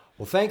like,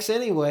 well, thanks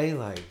anyway.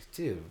 Like,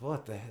 dude,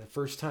 what the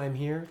first time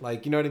here?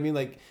 Like, you know what I mean?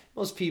 Like,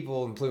 most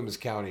people in Plumas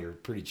County are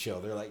pretty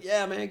chill. They're like,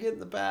 yeah, man, get in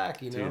the back,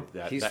 Dude,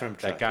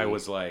 that guy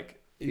was like...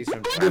 He's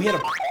from Truckee.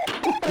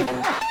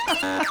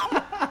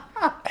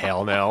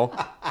 Hell no.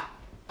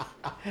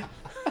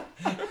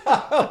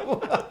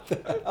 What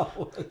the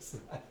hell was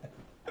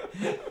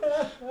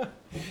that?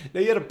 No,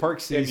 you had a Park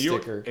City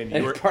sticker. And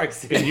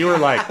you were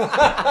like...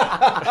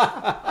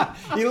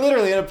 You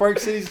literally had a Park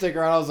City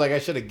sticker on. I was like, I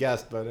should have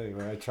guessed, but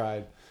anyway, I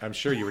tried. I'm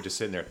sure you were just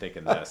sitting there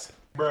thinking this.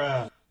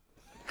 Bruh.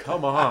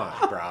 Come on,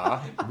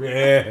 brah.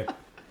 Yeah.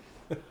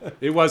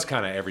 It was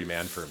kind of every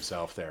man for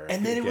himself there.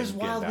 And then it was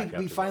wild.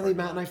 We finally,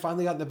 Matt and I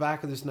finally got in the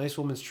back of this nice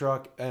woman's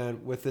truck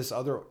and with this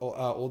other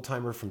old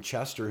timer from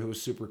Chester who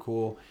was super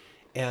cool.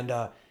 And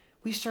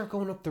we start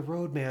going up the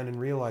road, man, and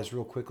realize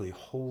real quickly,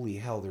 holy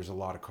hell, there's a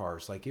lot of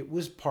cars. Like it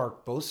was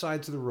parked both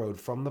sides of the road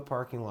from the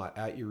parking lot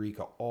at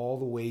Eureka all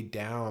the way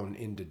down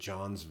into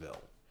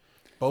Johnsville.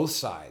 Both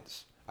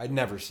sides. I'd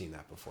never seen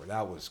that before.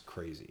 That was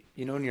crazy.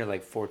 When you're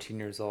like 14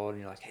 years old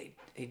and you're like, hey,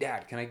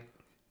 Dad, can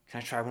can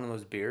I try one of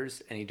those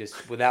beers? And he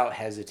just, without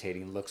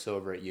hesitating, looks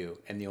over at you.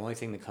 And the only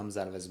thing that comes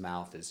out of his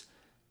mouth is,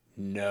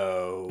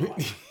 no.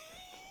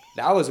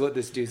 That was what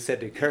this dude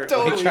said to Kurt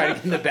Totally. when he tried to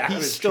get in the back of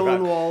his truck. He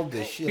stonewalled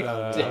the shit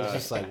out of me. I was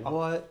just like,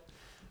 what?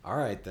 All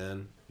right,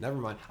 then. Never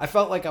mind. I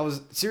felt like I was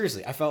like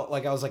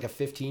a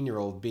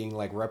 15-year-old being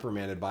like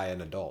reprimanded by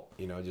an adult,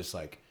 you know, just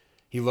like,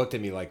 he looked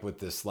at me like with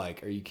this,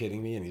 like, are you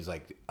kidding me? And he's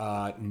like,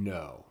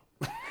 no.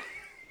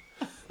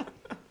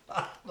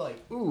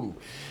 Like, ooh.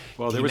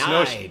 Well, there was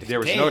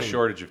no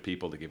shortage of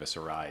people to give us a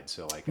ride,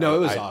 so like, no, it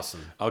was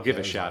awesome. I'll give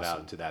a shout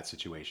out to that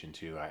situation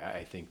too.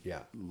 I think,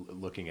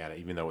 looking at it,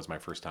 even though it was my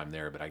first time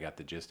there, but I got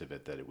the gist of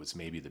it, that it was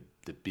maybe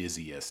the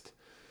busiest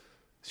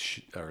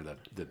or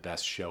the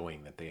best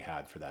showing that they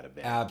had for that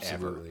event.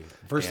 Absolutely, ever.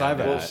 First I've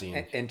ever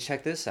seen. And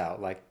check this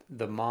out, like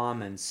the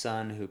mom and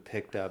son who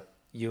picked up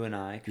you and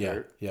I,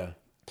 Kurt,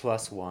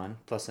 plus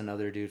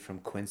another dude from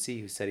Quincy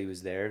who said he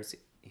was there.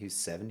 He was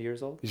 70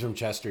 years old. He's from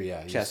Chester,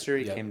 yeah. Chester,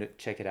 he came to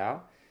check it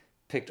out.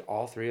 Picked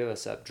all three of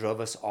us up, drove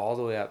us all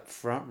the way up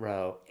front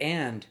row,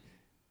 and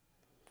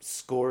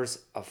scores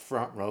a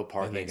front row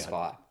parking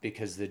spot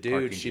because the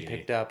dude she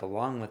picked up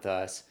along with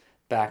us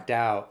backed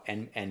out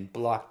and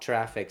blocked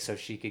traffic so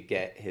she could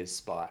get his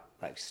spot,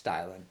 like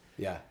styling.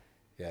 Yeah.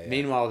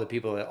 Meanwhile, the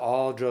people that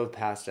all drove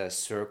past us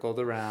circled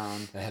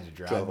around. I had to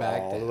drive drove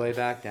back all the way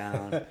back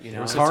down. You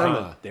know,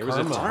 there was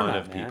a ton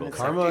of people.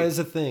 Karma is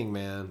a thing,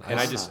 man. And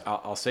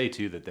I'll say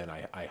too that then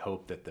I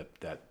hope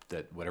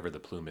that whatever the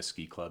Pluma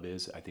Ski Club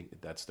is, I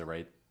think that's the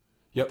right.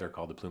 Yep. They're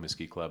called the Pluma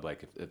Ski Club.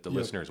 Like if the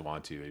listeners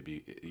want to, it'd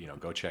be,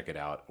 go check it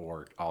out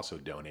or also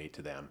donate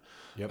to them.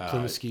 Yep.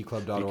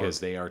 PlumaSkiClub.org. Because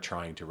they are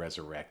trying to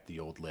resurrect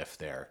the old lift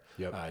there.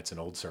 Yep. It's an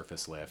old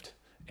surface lift.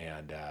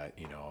 And,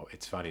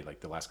 it's funny, like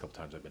the last couple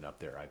times I've been up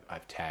there,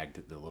 I've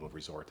tagged the little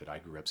resort that I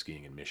grew up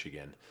skiing in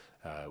Michigan,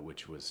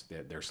 which was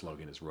their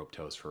slogan is Rope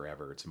Toes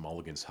Forever. It's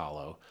Mulligan's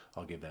Hollow.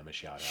 I'll give them a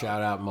shout out.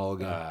 Shout out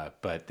Mulligan.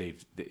 But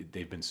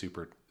they've been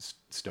super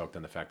stoked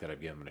on the fact that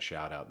I've given them a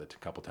shout out that a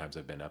couple times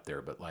I've been up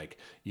there. But like,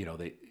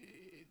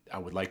 I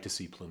would like to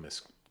see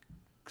Pluma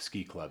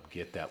Ski Club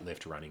get that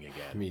lift running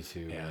again. Me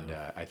too. And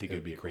I think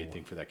it'd be a great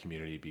thing for that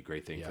community. It'd be a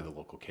great thing for the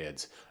local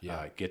kids.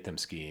 Get them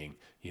skiing.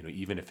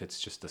 Even if it's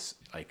just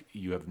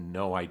you have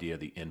no idea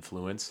the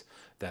influence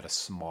that a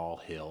small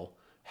hill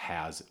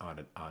has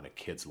on a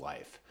kid's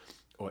life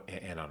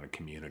and on a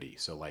community.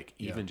 So like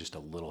even just a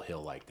little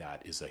hill like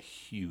that is a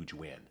huge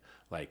win.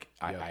 Like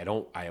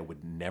I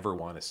would never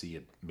want to see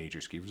a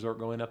major ski resort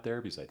going up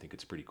there because I think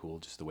it's pretty cool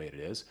just the way it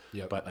is.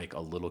 Yep. But like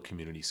a little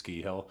community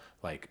ski hill,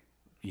 like,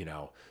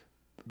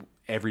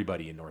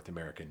 everybody in North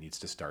America needs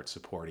to start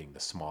supporting the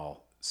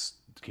small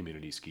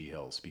community ski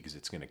hills because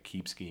it's going to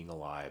keep skiing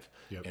alive.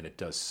 Yep. And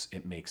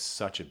it makes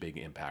such a big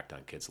impact on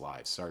kids'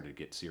 lives. Sorry to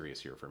get serious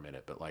here for a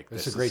minute, but like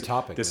this is a great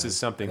topic. This is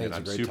something that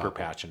I'm super topic.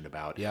 passionate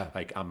about. Yeah,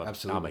 like I'm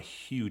a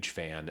huge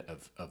fan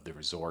of the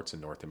resorts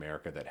in North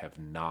America that have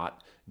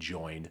not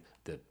joined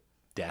the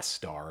Death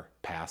Star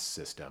pass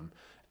system,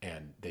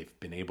 and they've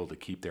been able to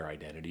keep their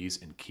identities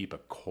and keep a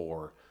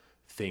core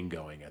thing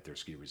going at their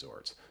ski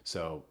resorts.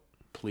 So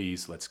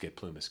please, let's get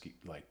the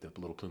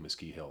little Pluma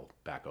Ski Hill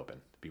back open.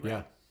 Be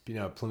right.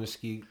 Yeah.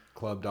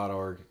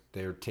 PlumaSkiClub.org.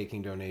 They're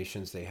taking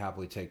donations. They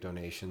happily take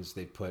donations.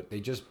 They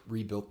just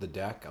rebuilt the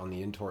deck on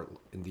the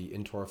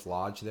Intorf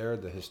Lodge there,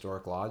 the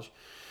historic lodge.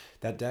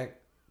 That deck,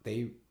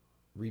 they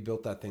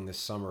rebuilt that thing this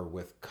summer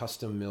with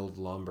custom milled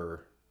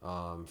lumber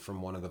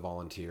from one of the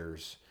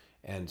volunteers.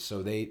 And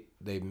so they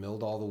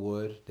milled all the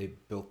wood. They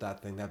built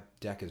that thing. That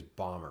deck is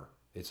bomber.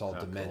 It's all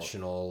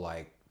dimensional, cool.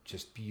 Like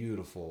just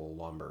beautiful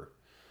lumber.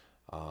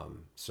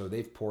 So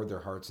they've poured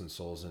their hearts and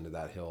souls into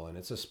that hill, and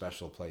it's a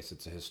special place.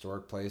 It's a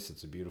historic place.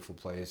 It's a beautiful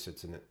place.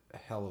 It's a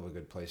hell of a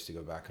good place to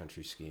go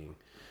backcountry skiing.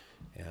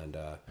 And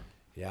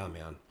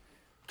man.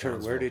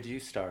 Kurt, where did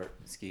you start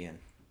skiing?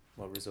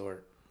 What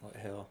resort? What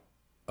hill?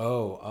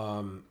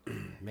 Oh,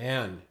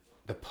 man,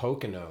 the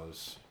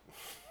Poconos.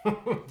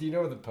 Do you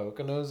know where the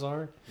Poconos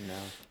are? No.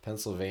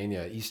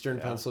 Pennsylvania, Eastern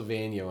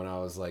Pennsylvania. When I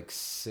was like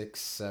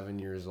 6-7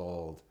 years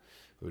old,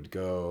 would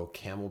go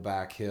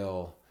Camelback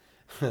Hill.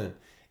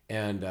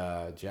 And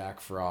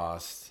Jack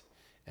Frost,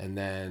 and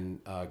then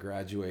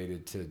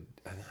graduated to,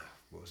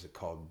 what was it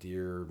called,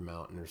 Deer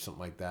Mountain or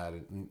something like that,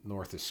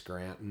 north of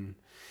Scranton.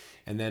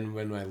 And then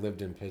when I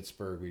lived in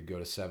Pittsburgh, we'd go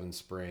to Seven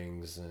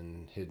Springs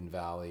and Hidden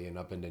Valley and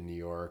up into New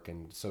York.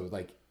 And so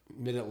like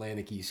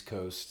Mid-Atlantic East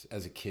Coast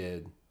as a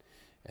kid.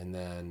 And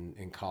then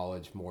in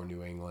college, more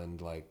New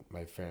England. Like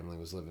my family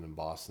was living in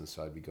Boston,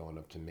 so I'd be going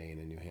up to Maine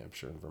and New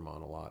Hampshire and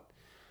Vermont a lot.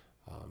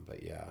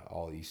 But yeah,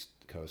 all East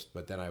Coast.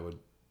 But then I would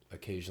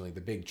occasionally,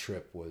 the big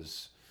trip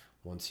was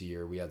once a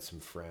year. We had some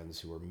friends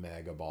who were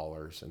mega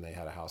ballers, and they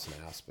had a house in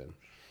Aspen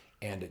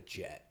and a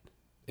jet.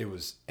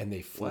 And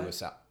they flew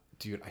us out.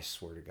 Dude, I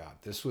swear to God,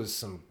 this was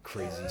some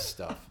crazy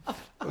stuff.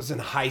 I was in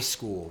high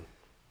school,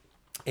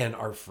 and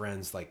our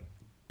friends like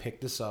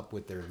picked us up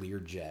with their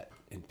Learjet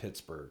in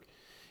Pittsburgh.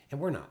 And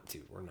we're not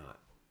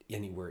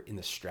anywhere in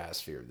the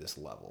stratosphere of this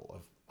level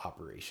of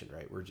operation,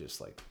 right? We're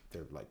just like,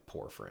 they're like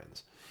poor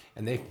friends.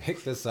 And they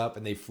picked us up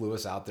and they flew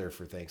us out there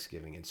for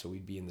Thanksgiving. And so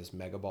we'd be in this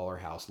mega baller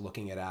house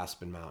looking at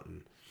Aspen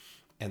Mountain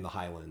and the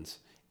Highlands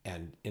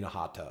and in a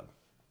hot tub.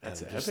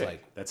 That's and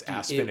epic. That's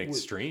Aspen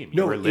Extreme.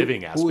 You were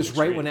living Aspen It was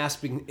Extreme. right when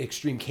Aspen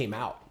Extreme came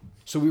out.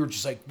 So we were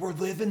just like, we're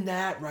living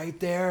that right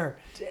there.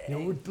 You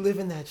know, we're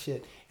living that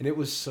shit. And it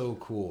was so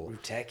cool. We're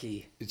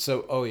techie. It's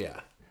so, oh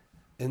yeah.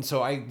 And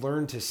so I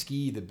learned to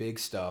ski the big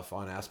stuff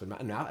on Aspen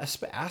Mountain. Now,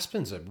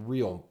 Aspen's a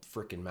real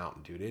freaking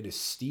mountain, dude. It is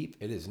steep.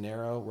 It is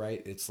narrow,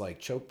 right? It's like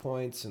choke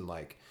points and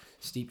like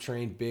steep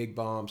terrain, big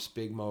bumps,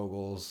 big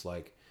moguls.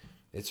 Like,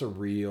 it's a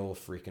real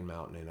freaking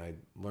mountain. And I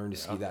learned to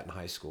ski that in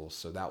high school.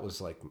 So that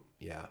was like,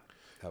 yeah.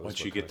 That was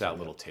Once you get that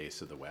little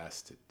taste of the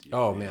West, you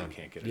man.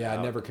 can't get it yeah, out.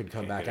 I never could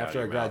come Can't back. get it out After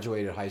I of your mouth.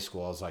 graduated high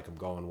school, I was like, I'm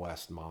going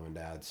west, mom and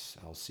dad's.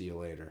 I'll see you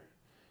later.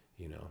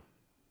 You know,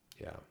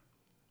 yeah.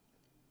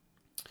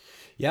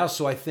 Yeah,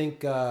 so I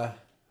think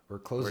we're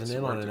closing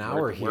in on an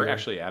hour here. We're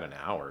actually at an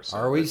hour. So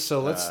are we? So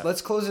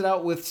let's close it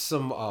out with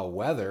some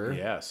weather.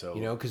 Yeah, so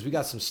you know, because we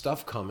got some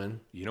stuff coming.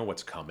 You know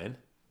what's coming?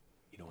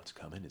 You know what's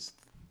coming is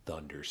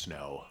thunder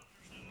snow.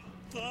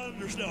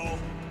 Thunder snow,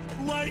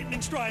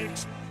 lightning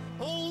strikes,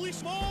 holy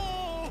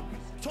smoke!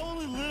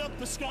 Totally lit up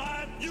the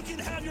sky. You can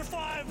have your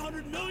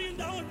 $500 million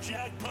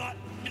jackpot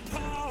in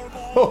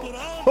Powerball. Oh, But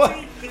I'll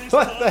take this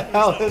what the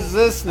hell thunder is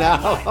snow. this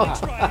now? Lightning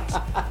strikes,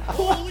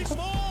 holy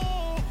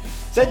smoke!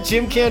 Is that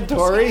Jim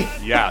Cantori?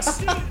 Yes.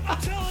 Dude,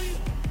 I'm telling you,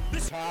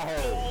 this splash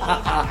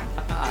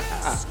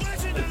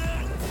into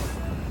that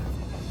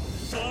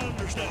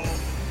thunder snow.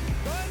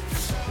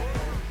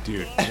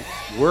 Dude,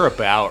 we're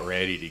about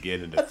ready to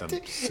get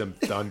into some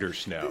thunder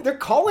snow. They're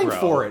calling Bro.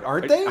 for it,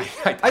 aren't they?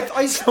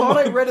 I thought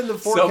I read in the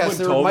forecast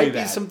there might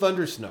be some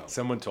thunder snow.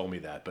 Someone told me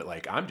that, but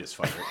like I'm just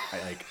fired.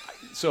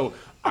 So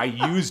I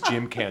use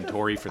Jim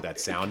Cantori for that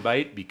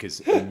soundbite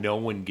because no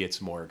one gets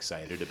more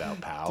excited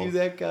about POW Do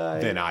that guy.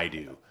 than I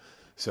do.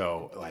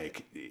 So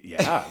like,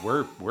 yeah,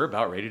 we're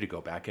about ready to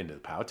go back into the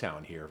POW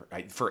town here.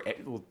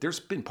 There's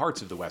been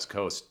parts of the West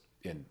Coast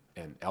and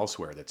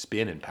elsewhere that's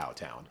been in POW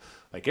town.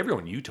 Like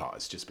everyone in Utah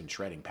has just been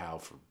shredding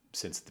POW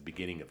since the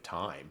beginning of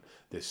time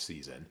this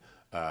season.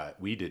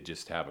 We did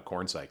just have a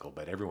corn cycle,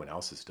 but everyone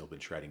else has still been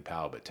shredding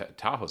POW. But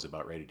Tahoe's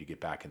about ready to get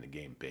back in the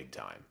game big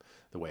time,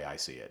 the way I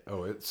see it.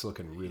 Oh, it's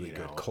looking really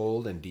good.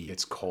 Cold and deep.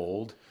 It's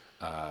cold.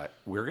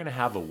 We're going to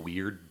have a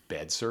weird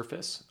bed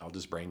surface. I'll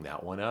just bring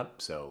that one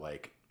up. So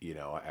like, you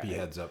know, be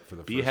heads up for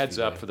the be first heads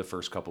few up days. for the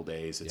first couple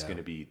days. It's Yeah. going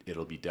to be,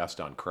 it'll be dust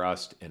on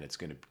crust, and it's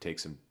going to take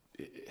some,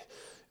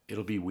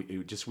 it'll be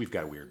we've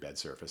got a weird bed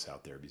surface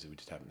out there because we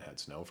just haven't had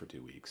snow for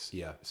 2 weeks.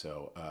 Yeah.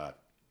 So,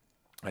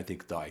 I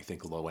think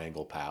low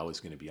angle POW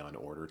is going to be on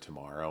order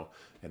tomorrow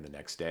and the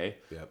next day.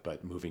 Yep.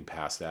 But moving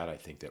past that, I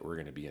think that we're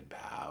going to be in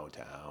POW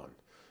town.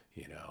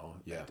 You know,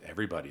 Yeah.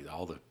 everybody,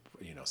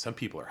 some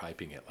people are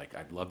hyping it. Like,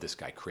 I love this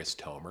guy, Chris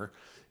Tomer.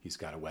 He's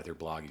got a weather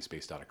blog. He's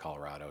based out of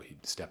Colorado. He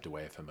stepped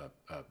away from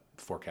a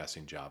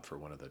forecasting job for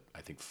one of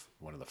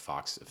the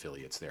Fox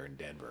affiliates there in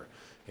Denver.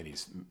 And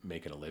he's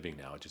making a living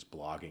now just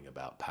blogging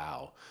about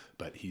POW.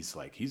 But he's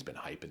been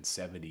hyping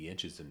 70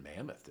 inches in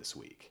Mammoth this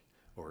week,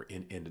 or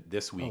in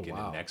this week and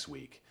in next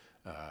week.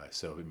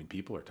 So, I mean,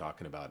 people are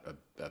talking about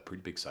a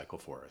pretty big cycle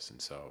for us.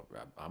 And so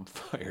I'm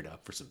fired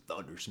up for some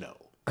thunder snow.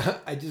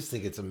 I just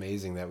think it's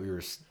amazing that we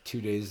were 2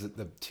 days,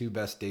 the two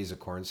best days of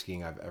corn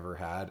skiing I've ever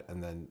had.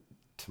 And then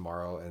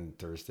tomorrow and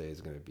Thursday is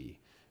going to be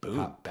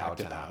Boom, back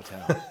to POW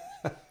town.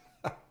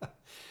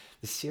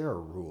 The Sierra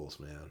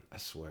rules, man. I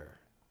swear.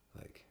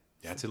 Like,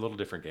 yeah, it's a little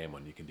different game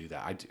when you can do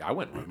that. I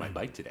went with my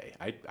bike today.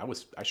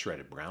 I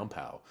shredded brown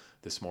POW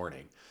this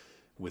morning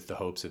with the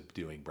hopes of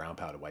doing brown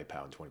POW to white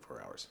POW in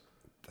 24 hours.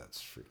 That's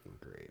freaking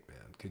great, man.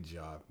 Good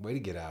job. Way to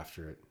get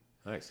after it.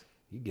 Nice.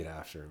 You get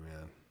after it,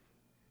 man.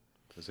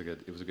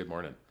 It was a good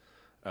morning.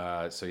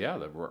 So yeah,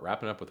 we're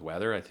wrapping up with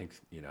weather. I think,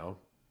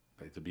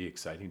 it'll be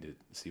exciting to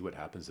see what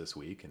happens this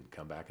week and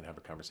come back and have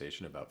a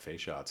conversation about face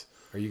shots.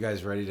 Are you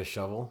guys ready to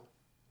shovel?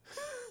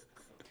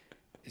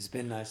 It's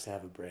been nice to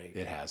have a break.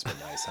 It has been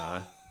nice, huh?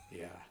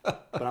 Yeah.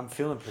 But I'm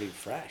feeling pretty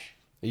fresh.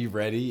 Are you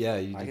ready? Yeah,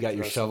 you I can got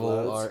your throw some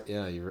shovel. loads.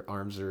 Yeah, your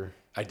arms are.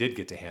 I did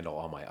get to handle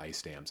all my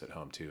ice dams at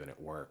home too, and at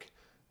work.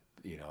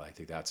 I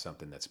think that's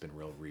something that's been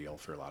real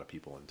for a lot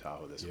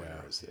is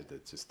winter. Is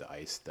it's just the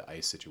ice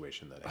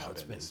situation that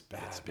happened. It's been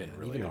bad. It's been man.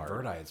 really Even hard. in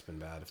Verdi, it's been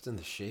bad. If it's in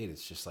the shade,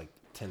 it's just like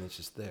 10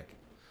 inches thick.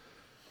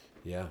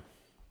 Yeah.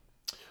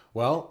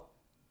 Well,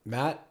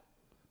 Matt,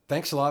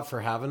 thanks a lot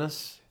for having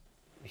us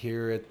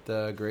here at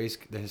the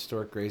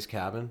historic Gray's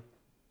Cabin.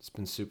 It's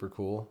been super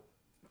cool.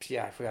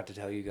 Yeah, I forgot to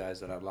tell you guys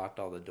that I locked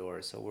all the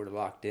doors, so we're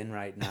locked in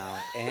right now.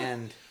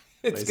 And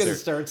It's going to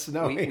start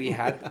snowing. we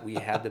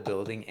had the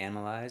building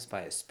analyzed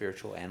by a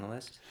spiritual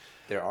analyst.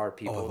 There are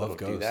people that will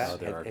do that.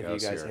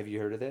 Have you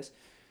heard of this?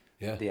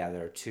 Yeah. Yeah,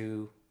 there are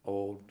two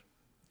old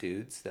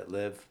dudes that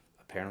live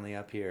apparently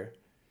up here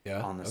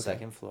on the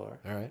second floor.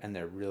 All right. And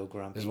they're real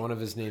grumpy. Is one of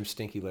his names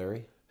Stinky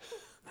Larry?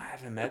 I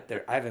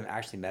haven't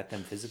actually met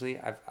them physically.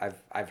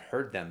 I've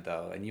heard them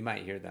though, and you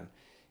might hear them.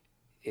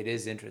 it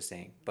is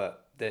interesting.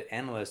 But the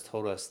analyst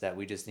told us that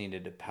we just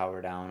needed to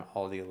power down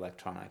all the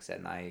electronics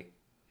at night,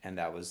 and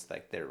that was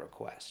like their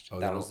request.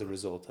 That was the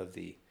result of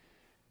the,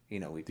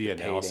 we the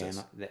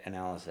analysis. The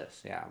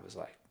analysis. Yeah, it was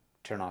like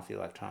turn off the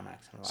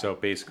electronics. So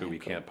basically, we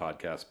can't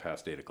podcast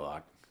past 8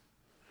 o'clock.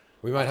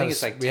 We might I think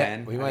it's like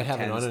 10. We might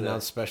have an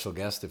unannounced special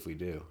guest if we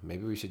do.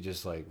 Maybe we should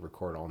just like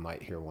record all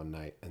night here one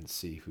night and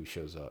see who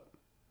shows up.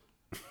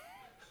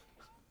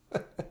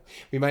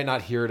 We might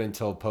not hear it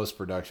until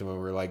post-production when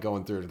we're like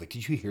going through it. Like,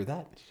 did you hear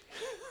that?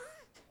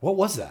 What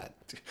was that?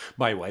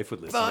 My wife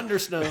would listen. Thunder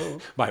snow.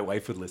 My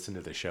wife would listen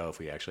to the show if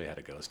we actually had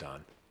a ghost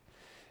on.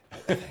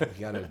 You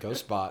got a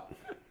ghost bot.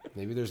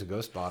 Maybe there's a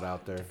ghost bot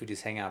out there. If we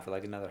just hang out for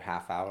like another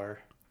half hour,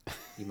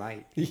 you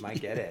might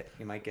get it.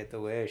 You might get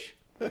the wish.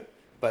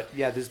 But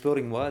yeah, this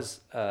building was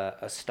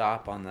a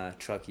stop on the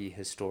Truckee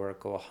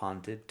Historical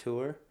Haunted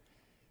Tour.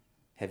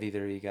 Have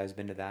either of you guys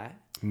been to that?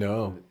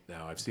 No.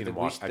 I've seen him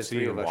walk. I've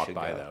seen him walk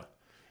by though.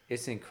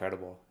 It's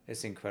incredible.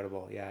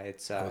 Yeah,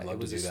 it's it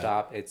was a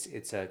stop.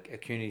 It's a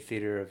community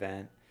theater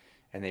event,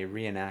 and they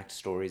reenact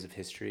stories of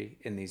history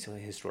in these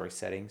historic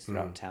settings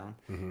throughout town.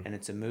 Mm-hmm. And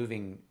it's a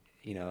moving,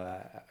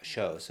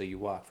 show. So you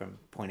walk from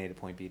point A to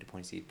point B to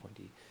point C to point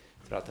D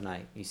throughout the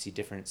night. You see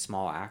different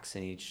small acts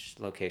in each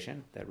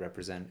location that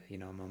represent, a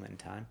moment in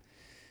time.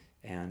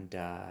 And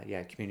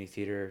community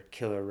theater,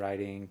 killer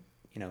writing,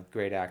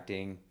 great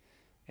acting,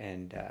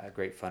 and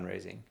great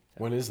fundraising.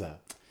 So, when is that?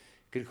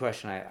 Good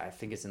question. I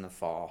think it's in the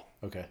fall.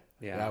 Okay.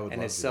 Yeah,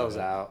 and it sells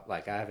out.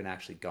 Like, I haven't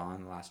actually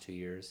gone the last 2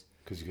 years.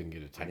 Because you couldn't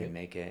get a ticket? I didn't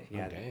make it.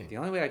 Yeah. Oh, the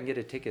only way I can get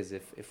a ticket is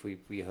if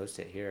we host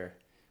it here,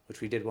 which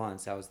we did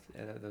once. That was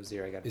the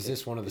year I got. Is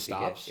this one of the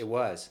stops? It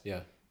was. Yeah.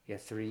 Yeah,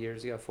 3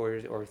 years ago, 4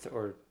 years,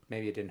 or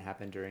maybe it didn't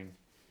happen during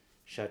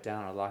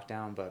shutdown or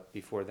lockdown, but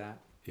before that.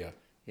 Yeah.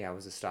 Yeah, it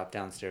was a stop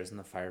downstairs in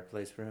the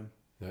fireplace room.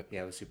 Yep.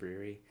 Yeah, it was super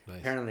eerie. Nice.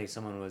 Apparently,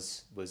 someone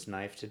was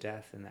knifed to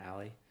death in the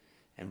alley,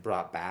 and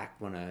brought back,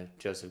 one of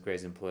Joseph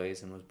Gray's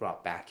employees, and was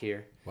brought back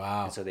here.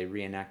 Wow. And so they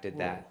reenacted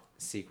that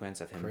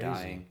sequence of him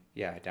dying.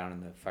 Yeah, down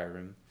in the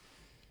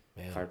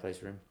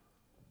fireplace room.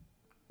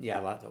 Yeah,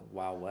 a lot of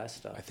Wild West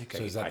stuff. I think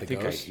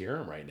I hear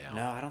him right now.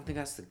 No, I don't think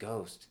that's the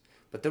ghost.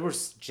 But there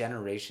was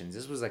generations.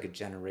 This was like a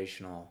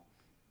generational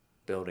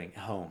building,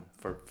 home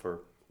for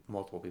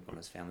multiple people in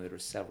his family. There were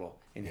several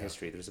in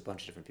history. There's a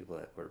bunch of different people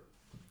that were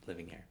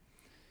living here.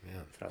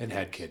 Yeah. And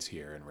had kids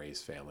here and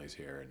raised families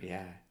here. And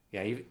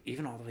yeah,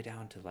 even all the way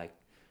down to like,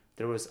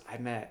 there was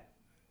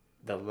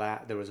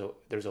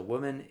a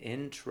woman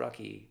in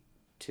Truckee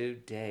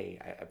today,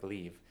 I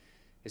believe.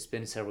 It's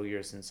been several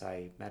years since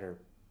I met her,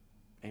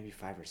 maybe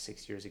 5 or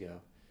 6 years ago.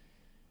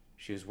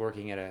 She was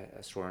working at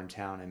a store in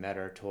town. I met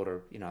her, told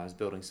her, I was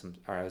building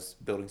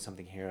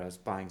something here. I was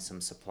buying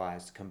some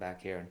supplies to come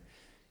back here, and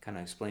kind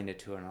of explained it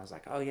to her. And I was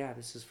like, oh yeah,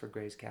 this is for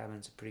Gray's Cabin.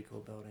 It's a pretty cool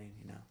building,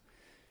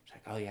 She's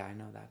like, oh yeah, I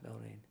know that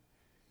building.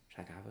 She's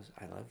like,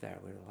 I lived there.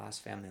 We were the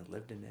last family that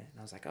lived in it. And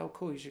I was like, oh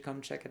cool, you should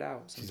come check it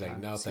out sometime. She's like,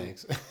 no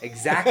thanks.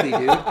 Exactly,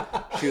 dude.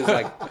 She was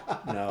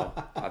like, no,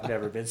 I've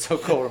never been so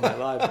cold in my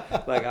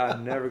life. Like,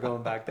 I'm never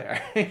going back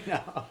there.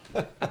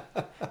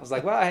 I was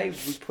like, well, hey,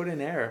 we put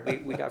in air.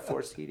 We got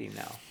forced heating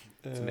now.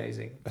 It's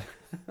amazing.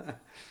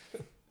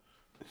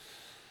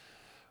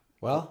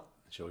 Well,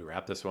 shall we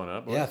wrap this one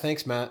up? Boys? Yeah,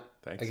 thanks, Matt.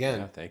 Thanks again.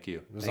 Yeah, thank you.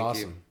 It was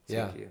awesome.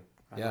 Thank you.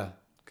 Yeah.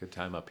 Good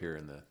time up here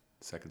in the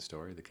second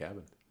story of the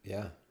cabin.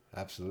 Yeah,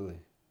 absolutely.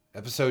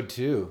 Episode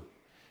 2.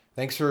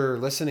 Thanks for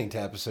listening to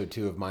episode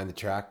 2 of Mind the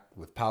Track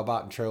with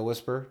Powbot and Trail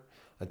Whisperer.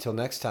 Until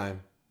next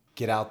time,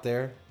 get out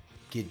there,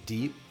 get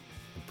deep,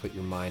 and put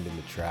your mind in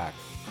the track.